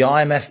 the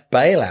IMF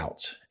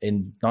bailout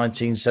in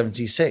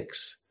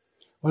 1976.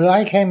 Well,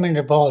 I came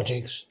into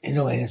politics in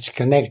a way that's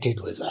connected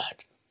with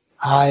that.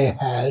 I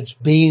had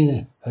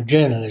been a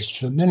journalist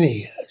for many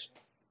years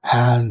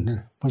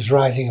and was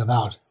writing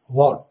about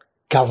what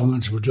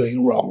governments were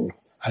doing wrong,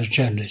 as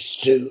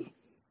journalists do.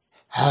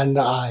 And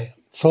I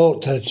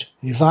thought that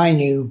if I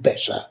knew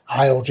better,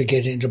 I ought to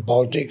get into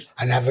politics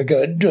and have a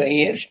go at doing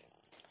it.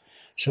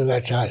 So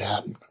that's how it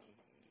happened.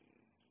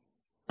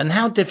 And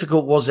how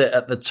difficult was it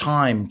at the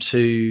time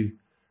to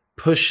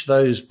push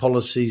those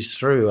policies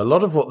through? A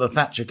lot of what the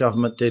Thatcher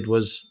government did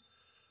was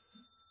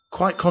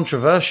quite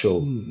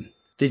controversial.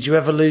 Did you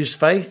ever lose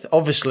faith?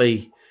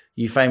 Obviously,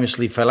 you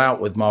famously fell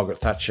out with Margaret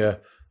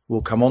Thatcher.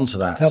 We'll come on to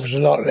that. That was a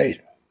lot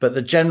later. But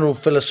the general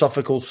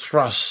philosophical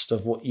thrust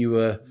of what you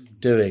were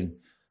doing,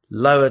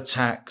 lower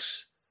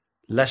tax,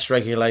 less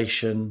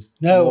regulation,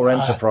 more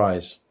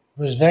enterprise.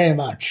 Was very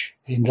much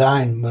in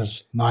line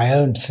with my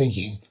own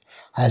thinking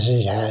as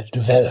it had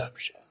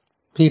developed.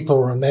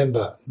 People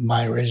remember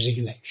my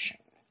resignation,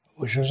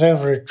 which was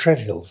over a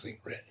trivial thing,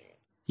 really.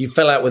 You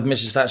fell out with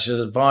Mrs. Thatcher's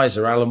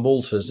advisor, Alan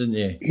Walters, didn't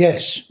you?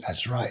 Yes,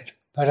 that's right.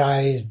 But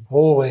I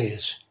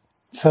always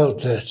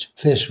felt that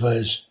this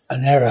was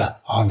an error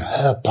on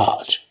her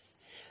part,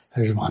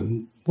 as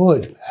one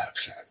would have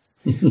said.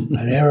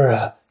 an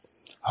error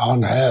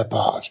on her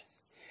part.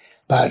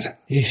 But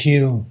if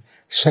you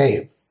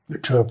say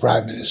to a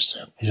Prime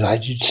Minister, as I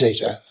did say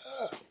to her,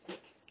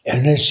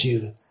 unless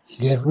you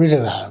get rid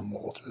of Alan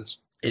Walters.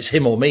 It's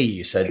him or me,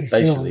 you said,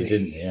 basically,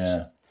 didn't you?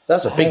 Yeah.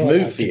 That's a big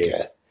move for you.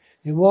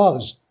 It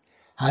was.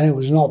 And it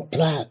was not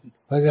planned,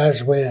 but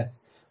that's where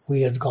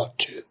we had got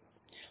to.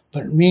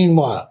 But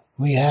meanwhile,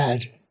 we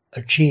had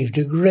achieved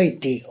a great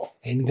deal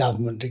in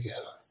government together,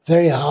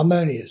 very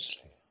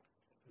harmoniously.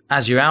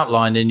 As you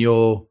outlined in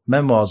your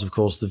memoirs, of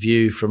course, The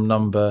View from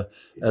number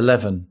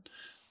 11,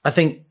 I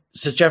think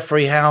Sir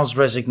Geoffrey Howe's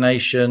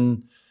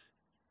resignation,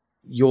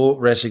 your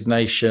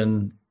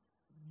resignation,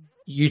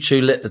 you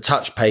two lit the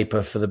touch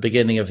paper for the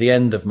beginning of the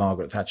end of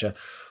Margaret Thatcher.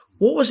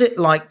 What was it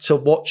like to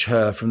watch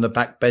her from the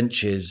back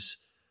benches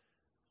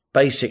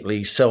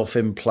basically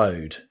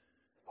self-implode?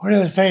 Well, it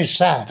was very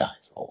sad, I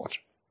thought.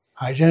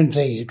 I don't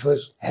think it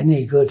was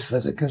any good for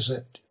the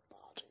Conservative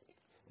Party,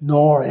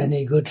 nor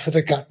any good for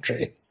the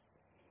country.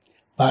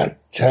 But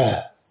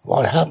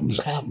what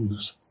happens,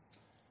 happens.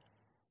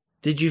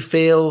 Did you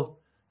feel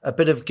a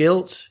bit of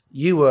guilt?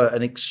 You were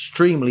an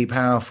extremely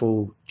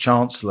powerful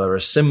chancellor,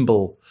 a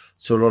symbol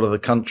to a lot of the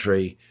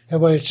country. Yeah,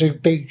 well, it's a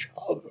big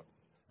job.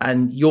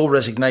 And your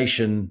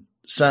resignation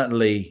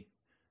certainly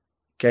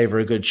gave her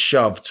a good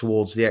shove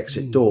towards the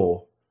exit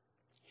door.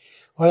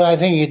 Well, I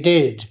think it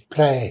did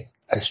play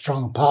a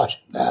strong part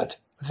in that,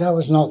 but that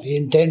was not the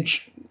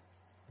intention.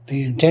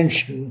 The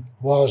intention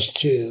was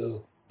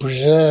to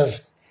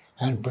preserve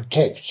and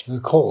protect the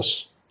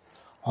course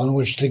on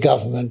which the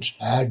government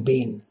had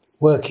been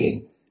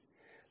working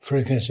for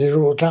a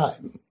considerable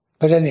time.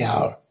 But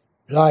anyhow,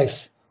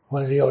 life,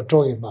 whether you're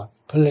talking about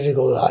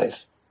political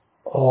life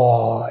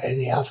or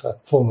any other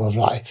form of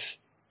life,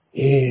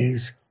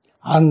 is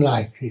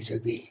unlikely to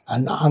be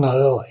an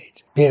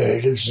unalloyed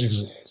period of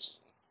success.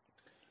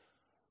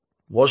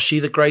 Was she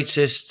the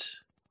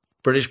greatest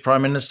British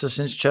Prime Minister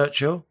since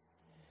Churchill?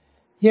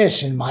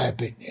 Yes, in my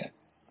opinion.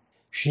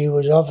 She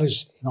was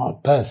obviously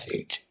not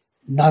perfect.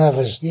 None of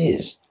us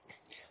is.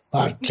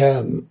 But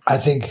I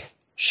think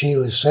she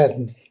was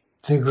certainly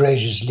the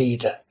greatest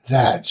leader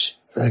that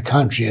the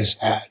country has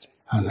had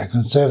and the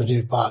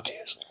Conservative Party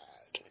has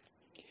had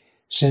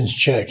since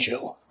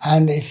Churchill.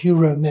 And if you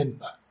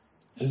remember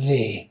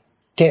the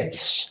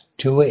depths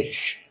to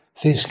which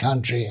this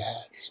country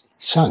has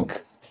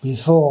sunk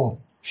before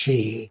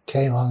she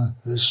came on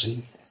the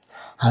scene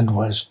and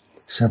was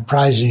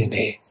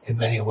surprisingly, in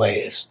many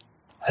ways,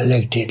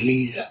 elected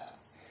leader,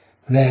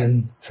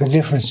 then the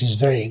difference is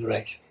very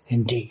great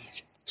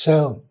indeed.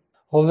 So,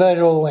 although it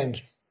all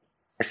went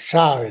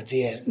sour at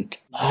the end,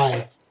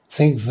 I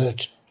think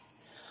that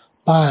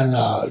by and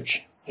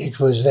large it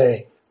was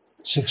very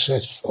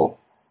successful.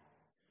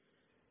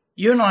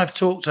 You and I have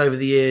talked over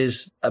the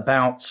years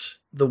about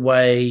the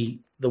way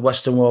the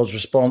Western world's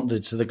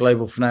responded to the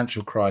global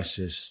financial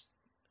crisis.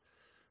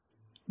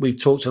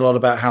 We've talked a lot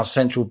about how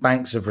central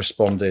banks have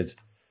responded,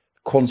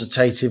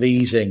 quantitative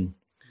easing.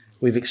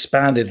 We've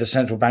expanded the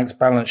central bank's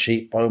balance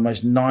sheet by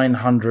almost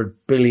 £900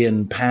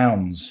 billion.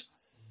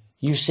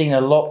 You've seen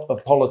a lot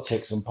of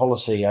politics and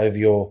policy over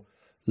your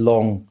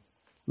long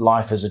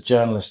life as a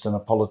journalist and a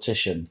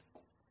politician.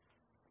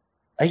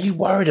 Are you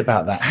worried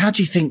about that? How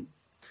do you think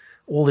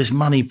all this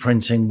money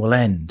printing will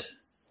end?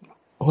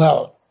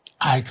 Well,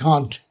 I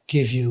can't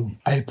give you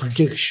a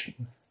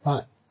prediction,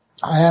 but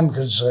I am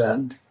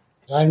concerned.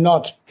 I'm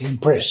not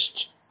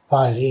impressed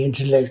by the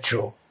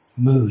intellectual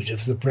mood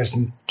of the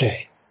present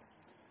day.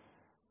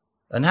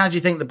 And how do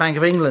you think the Bank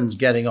of England's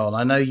getting on?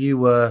 I know you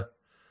were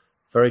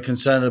very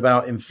concerned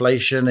about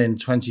inflation in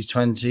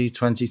 2020,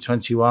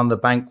 2021. The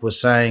bank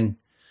was saying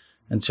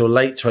until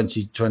late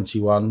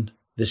 2021,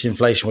 this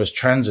inflation was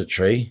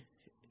transitory.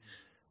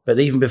 But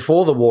even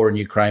before the war in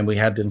Ukraine, we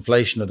had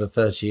inflation at a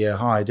 30-year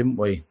high, didn't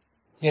we?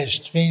 Yes,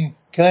 it's been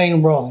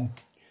going wrong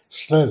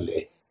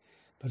slowly,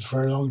 but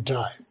for a long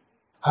time.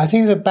 I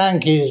think the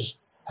bank is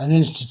an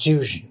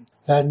institution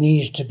that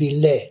needs to be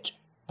led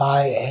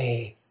by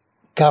a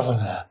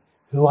governor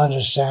who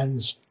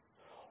understands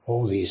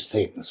all these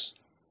things.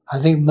 I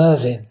think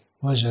Mervyn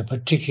was a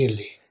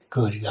particularly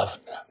good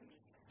governor,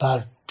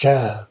 but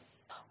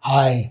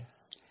I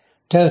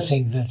don't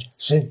think that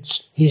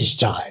since his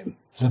time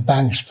the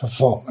bank's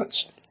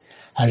performance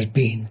has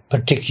been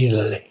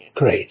particularly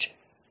great.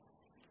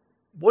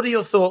 What are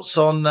your thoughts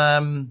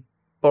on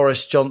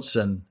Boris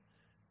Johnson?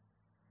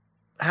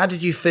 How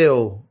did you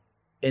feel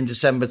in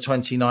December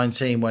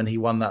 2019 when he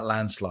won that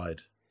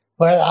landslide?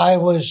 Well, I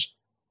was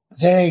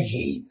very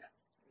keen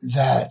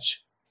that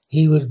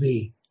he would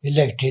be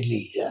elected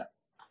leader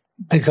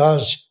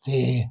because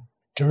the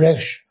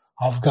direction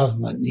of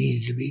government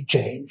needed to be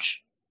changed,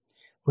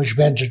 which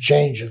meant a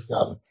change of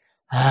government,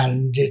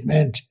 and it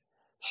meant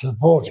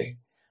supporting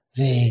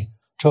the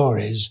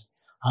Tories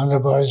under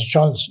Boris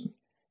Johnson.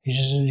 He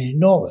is an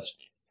enormous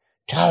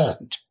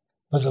talent,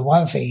 but the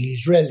one thing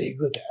he's really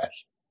good at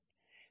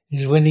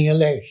is winning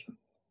elections.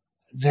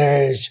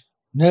 There is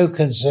no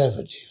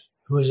Conservative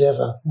who has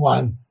ever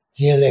won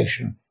the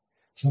election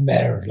for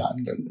Mayor of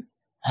London.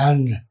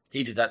 And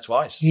He did that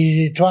twice. He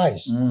did it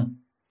twice.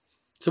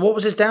 So what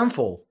was his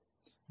downfall?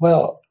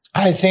 Well,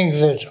 sorry,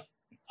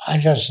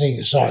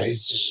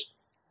 it's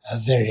a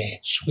very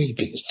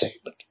sweeping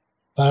statement,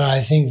 but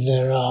I think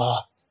there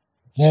are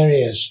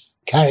various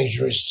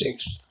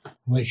characteristics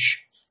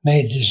which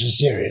made this a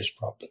serious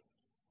problem.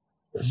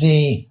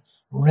 The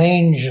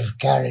range of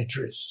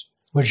characteristics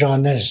which are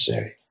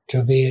necessary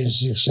to be a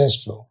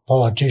successful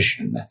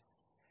politician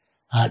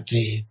at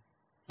the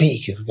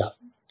peak of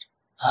government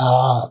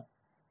are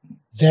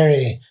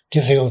very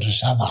difficult to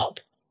sum up,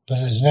 but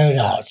there's no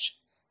doubt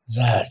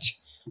that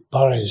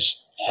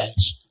Boris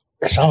has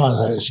some of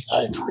those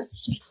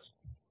characteristics,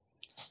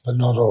 but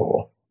not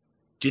all.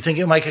 Do you think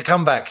he'll make a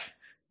comeback?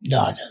 No,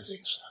 I don't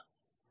think so.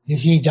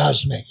 If he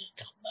does make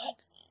a comeback,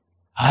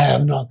 I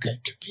am not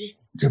going to be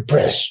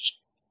depressed,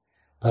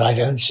 but I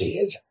don't see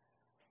it.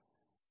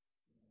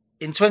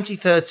 In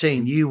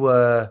 2013, you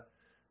were,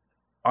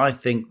 I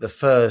think, the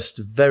first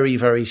very,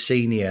 very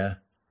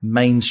senior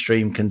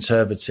mainstream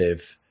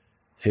conservative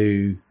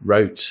who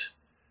wrote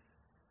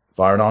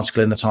via an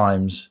article in the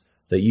Times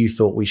that you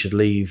thought we should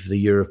leave the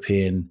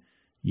European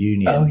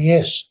Union. Oh,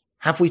 yes.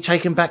 Have we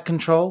taken back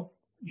control?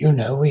 You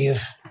know, we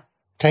have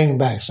taken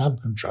back some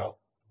control,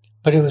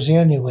 but it was the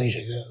only way to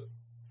go.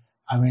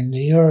 I mean,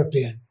 the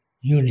European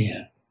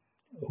Union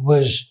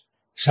was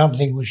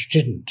something which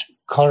didn't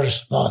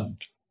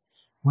correspond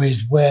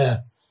with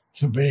where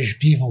the British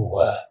people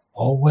were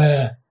or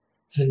where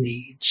the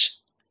needs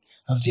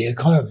of the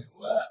economy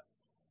were.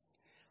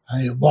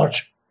 I mean,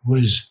 what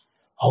was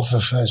of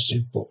the first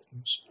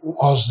importance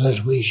was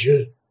that we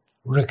should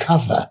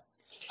recover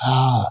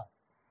our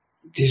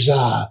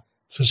desire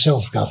for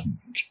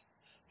self-government.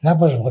 That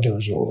was what it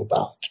was all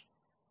about.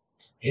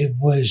 It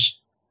was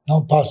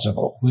not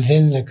possible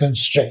within the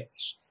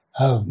constraints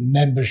of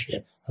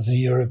membership of the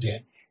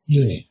European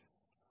Union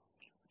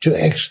to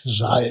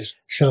exercise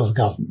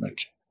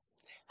self-government.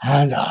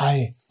 And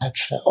I had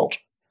felt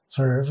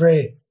for a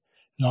very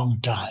long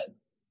time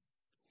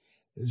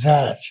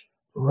that,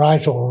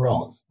 right or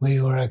wrong,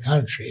 we were a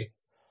country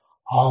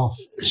of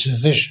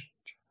sufficient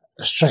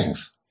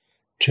strength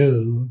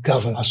to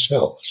govern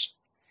ourselves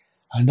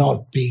and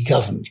not be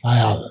governed by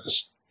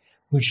others,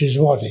 which is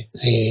what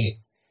the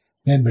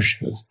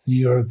membership of the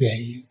European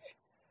Union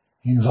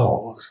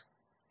involves.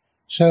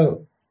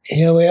 So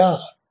here we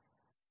are.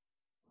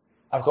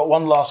 I've got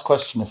one last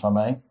question, if I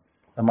may.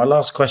 And my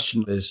last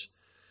question is,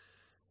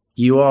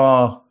 you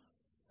are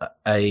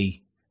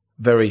a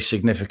very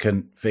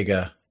significant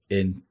figure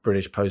in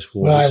British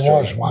post-war history. Well,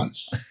 I was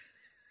once.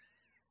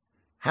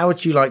 How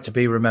would you like to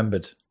be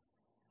remembered?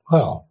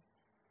 Well,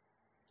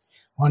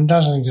 one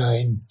doesn't go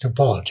into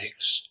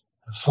politics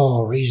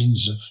for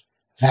reasons of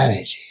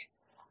vanity.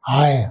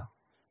 I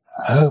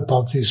hope,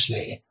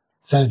 obviously,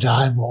 that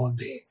I will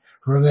be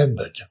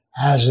remembered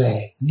as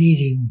a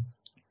leading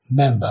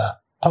member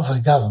of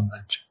a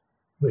government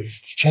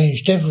which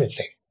changed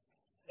everything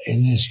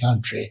in this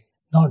country,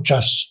 not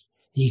just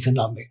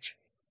economically,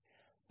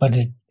 but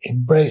it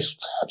embraced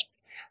that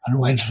and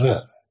went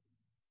further.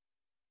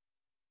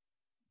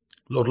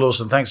 Lord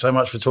Lawson, thanks so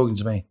much for talking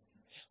to me.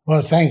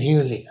 Well, thank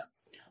you, Liam.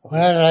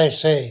 Well, as I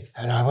say,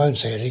 and I won't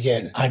say it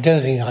again, I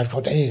don't think I've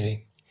got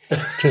anything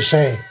to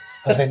say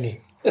of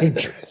any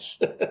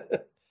interest.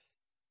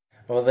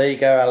 Well, there you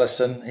go,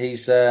 Alison.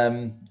 He's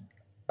a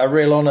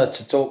real honour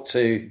to talk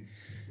to,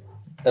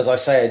 as I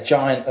say, a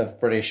giant of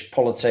British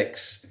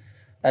politics.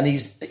 And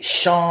he's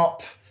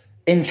sharp,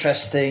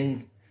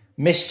 interesting,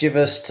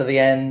 mischievous to the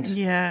end.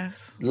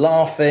 Yes.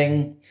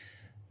 Laughing.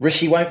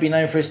 Rishi won't be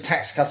known for his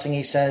tax cutting,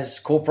 he says.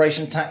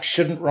 Corporation tax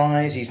shouldn't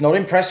rise. He's not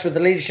impressed with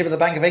the leadership of the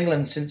Bank of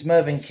England since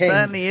Mervyn King.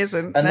 Certainly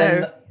isn't, and no.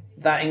 Then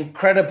that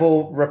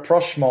incredible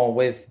rapprochement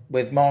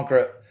with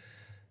Margaret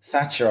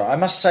Thatcher. I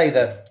must say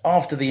that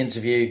after the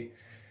interview,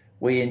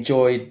 we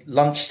enjoyed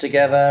lunch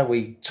together.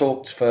 We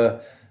talked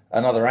for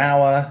another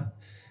hour.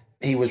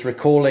 He was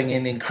recalling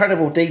in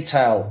incredible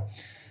detail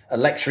a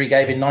lecture he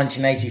gave in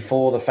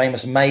 1984, the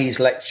famous Mays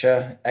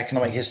lecture.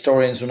 Economic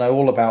historians will know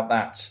all about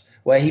that,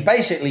 where he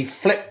basically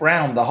flipped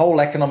round the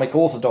whole economic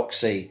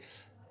orthodoxy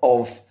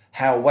of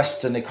how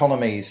Western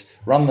economies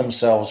run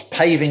themselves,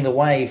 paving the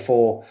way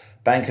for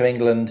Bank of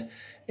England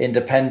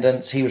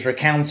independence. He was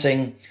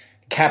recounting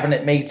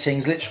cabinet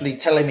meetings, literally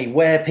telling me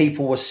where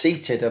people were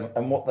seated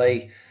and what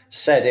they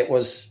said. It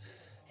was,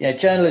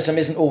 journalism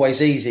isn't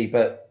always easy,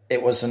 but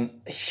it was a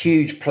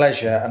huge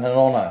pleasure and an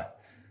honour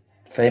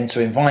for him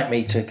to invite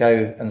me to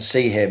go and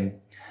see him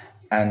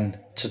and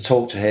to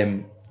talk to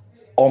him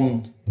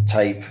on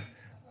tape,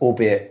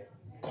 albeit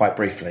quite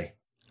briefly.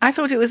 I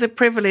thought it was a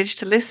privilege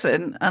to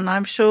listen, and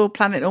I'm sure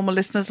Planet Normal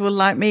listeners will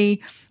like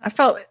me. I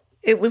felt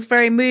it was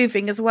very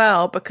moving as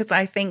well, because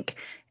I think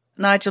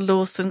Nigel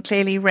Lawson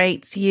clearly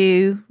rates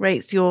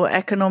your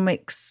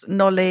economics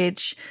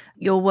knowledge,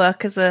 your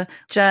work as a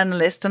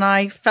journalist, and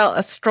I felt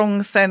a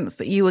strong sense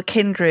that you were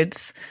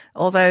kindreds,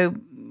 although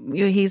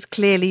he's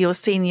clearly your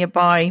senior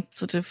by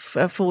sort of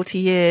 40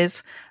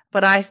 years.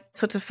 But I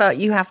sort of felt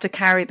you have to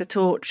carry the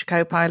torch,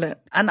 co-pilot.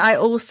 And I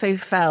also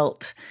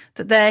felt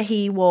that there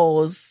he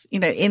was,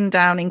 in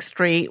Downing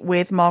Street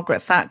with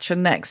Margaret Thatcher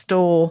next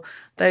door,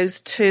 those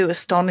two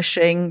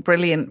astonishing,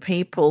 brilliant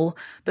people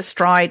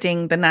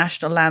bestriding the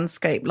national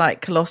landscape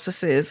like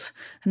colossuses.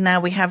 And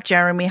now we have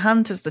Jeremy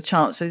Hunt as the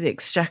Chancellor of the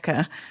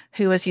Exchequer,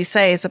 who, as you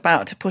say, is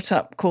about to put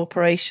up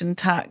corporation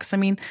tax. I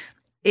mean,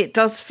 it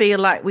does feel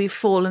like we've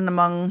fallen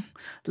among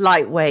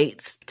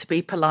lightweights, to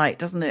be polite,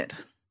 doesn't it?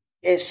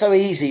 It's so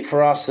easy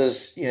for us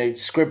as,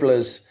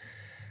 scribblers.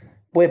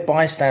 We're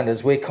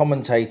bystanders, we're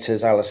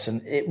commentators,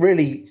 Alison. It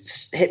really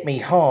hit me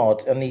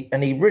hard.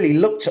 And he really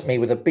looked at me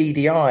with a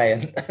beady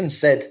eye and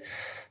said,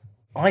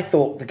 I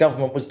thought the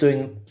government was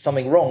doing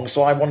something wrong,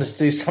 so I wanted to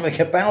do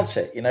something about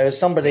it. As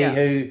somebody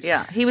who...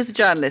 Yeah, he was a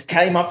journalist.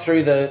 Came up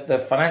through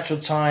the Financial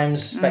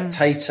Times,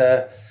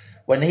 Spectator,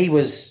 when he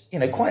was,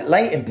 quite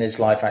late in his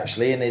life,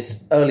 actually, in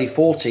his early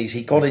 40s.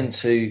 He got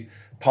into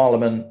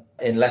Parliament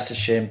in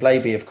Leicestershire, in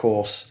Blaby, of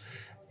course,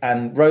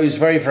 and rose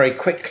very, very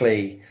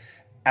quickly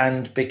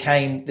and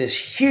became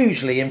this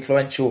hugely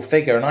influential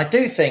figure. And I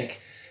do think,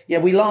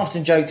 we laughed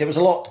and joked. It was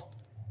a lot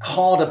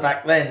harder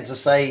back then to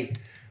say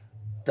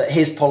that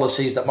his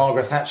policies, that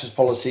Margaret Thatcher's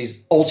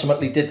policies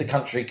ultimately did the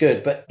country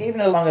good. But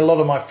even among a lot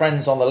of my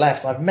friends on the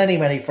left, I have many,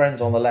 many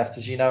friends on the left,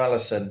 as you know,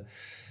 Alison,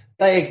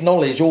 they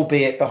acknowledge,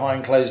 albeit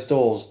behind closed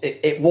doors,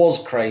 it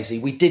was crazy.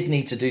 We did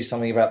need to do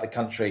something about the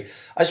country.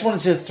 I just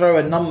wanted to throw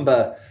a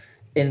number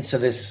into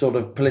this sort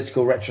of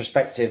political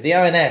retrospective. The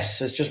ONS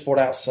has just brought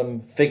out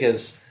some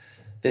figures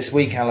this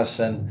week,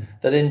 Alison,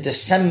 that in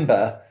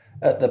December,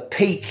 at the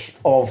peak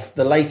of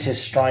the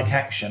latest strike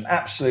action,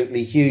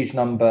 absolutely huge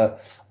number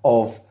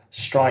of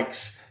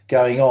strikes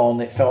going on.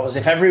 It felt as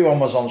if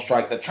everyone was on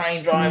strike. The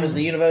train drivers,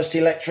 the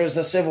university lecturers,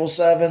 the civil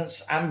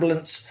servants,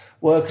 ambulance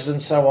workers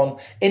and so on.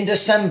 In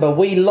December,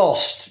 we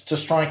lost to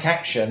strike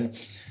action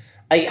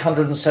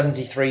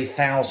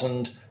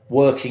 873,000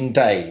 working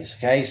days.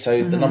 Okay,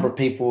 so the number of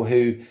people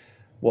who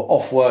were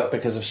off work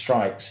because of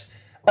strikes.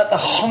 At the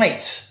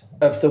height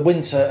of the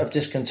winter of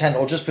discontent,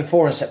 or just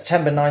before in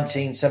September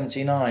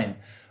 1979,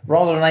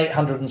 rather than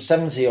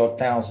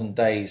 870,000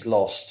 days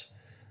lost,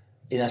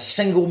 in a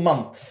single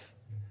month,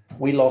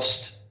 we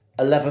lost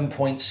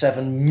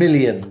 11.7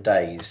 million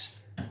days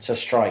to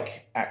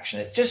strike action.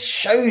 It just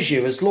shows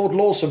you, as Lord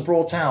Lawson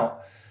brought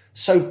out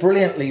so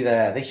brilliantly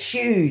there, the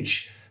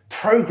huge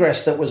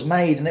progress that was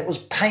made, and it was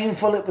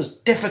painful, it was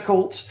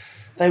difficult.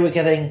 They were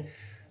getting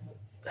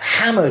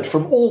hammered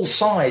from all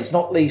sides,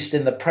 not least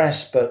in the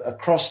press, but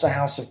across the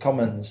House of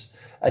Commons.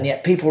 And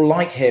yet people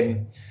like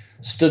him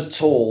stood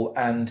tall,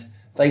 and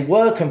they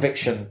were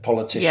conviction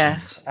politicians.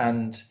 Yes.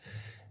 And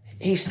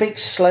he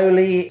speaks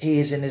slowly. He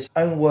is, in his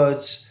own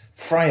words,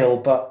 frail,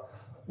 but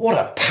what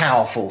a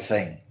powerful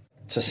thing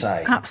to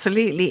say.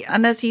 Absolutely.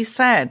 And as you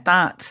said,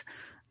 that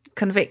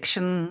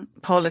conviction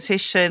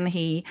politician,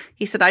 he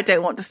said, I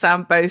don't want to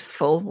sound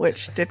boastful,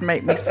 which did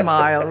make me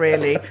smile,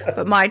 really,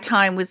 but my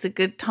time was a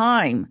good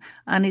time.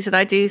 And he said,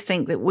 I do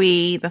think that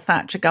we, the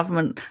Thatcher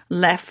government,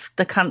 left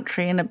the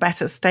country in a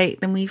better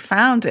state than we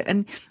found it.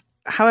 And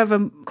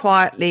however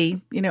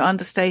quietly,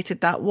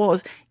 understated that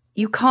was,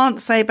 you can't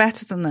say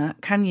better than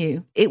that, can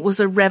you? It was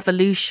a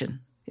revolution.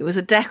 It was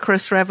a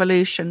decorous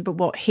revolution, but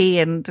what he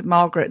and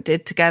Margaret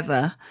did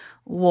together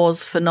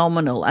was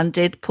phenomenal and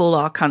did pull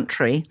our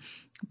country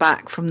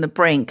back from the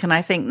brink. And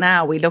I think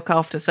now we look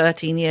after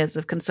 13 years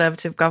of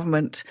Conservative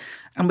government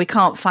and we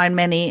can't find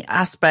many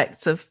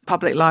aspects of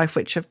public life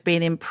which have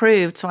been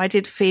improved. So I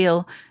did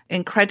feel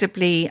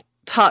incredibly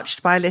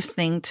touched by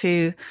listening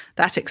to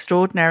that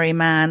extraordinary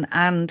man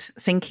and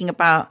thinking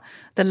about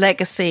the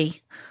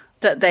legacy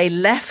that they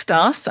left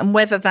us and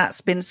whether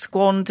that's been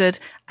squandered.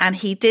 And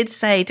he did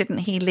say, didn't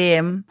he,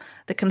 Liam,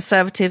 the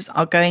Conservatives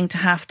are going to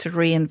have to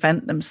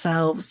reinvent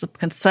themselves. The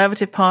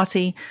Conservative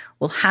Party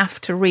will have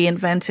to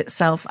reinvent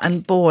itself.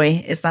 And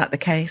boy, is that the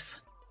case.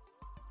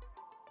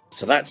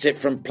 So that's it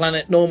from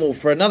Planet Normal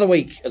for another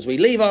week as we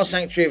leave our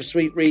sanctuary of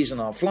sweet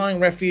reason, our flying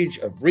refuge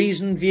of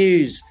reasoned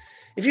views.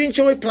 If you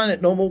enjoy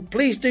Planet Normal,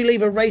 please do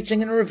leave a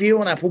rating and a review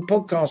on Apple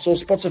Podcasts or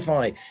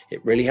Spotify.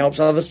 It really helps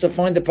others to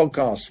find the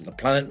podcast so the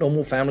Planet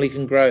Normal family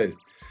can grow.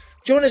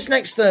 Join us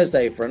next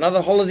Thursday for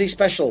another holiday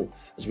special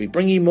as we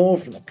bring you more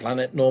from the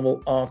Planet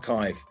Normal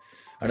archive.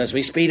 And as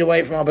we speed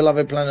away from our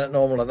beloved Planet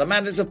Normal and the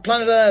madness of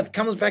planet Earth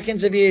comes back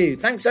into view,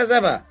 thanks as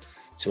ever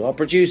to our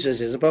producers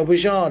Isabel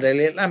Bouchard,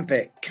 Elliot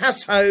Lampitt,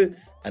 Cass Ho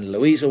and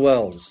Louisa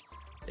Wells.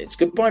 It's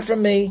goodbye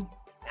from me.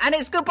 And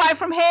it's goodbye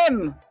from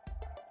him.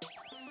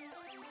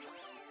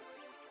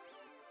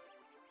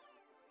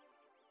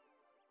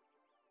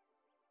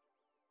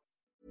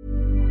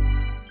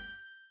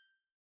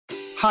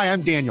 Hi,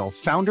 I'm Daniel,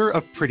 founder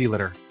of Pretty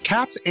Litter.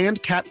 Cats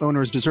and cat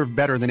owners deserve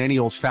better than any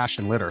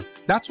old-fashioned litter.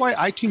 That's why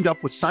I teamed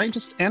up with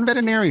scientists and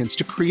veterinarians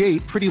to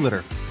create Pretty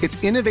Litter.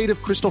 Its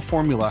innovative crystal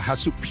formula has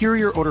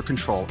superior odor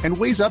control and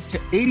weighs up to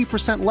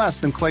 80% less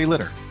than clay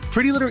litter.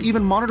 Pretty Litter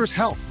even monitors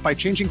health by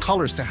changing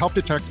colors to help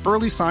detect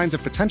early signs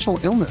of potential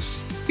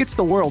illness. It's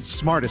the world's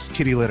smartest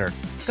kitty litter.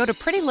 Go to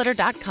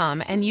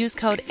prettylitter.com and use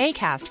code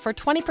ACAST for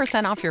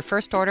 20% off your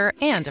first order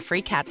and a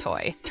free cat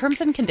toy.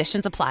 Terms and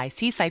conditions apply.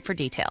 See site for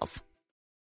details.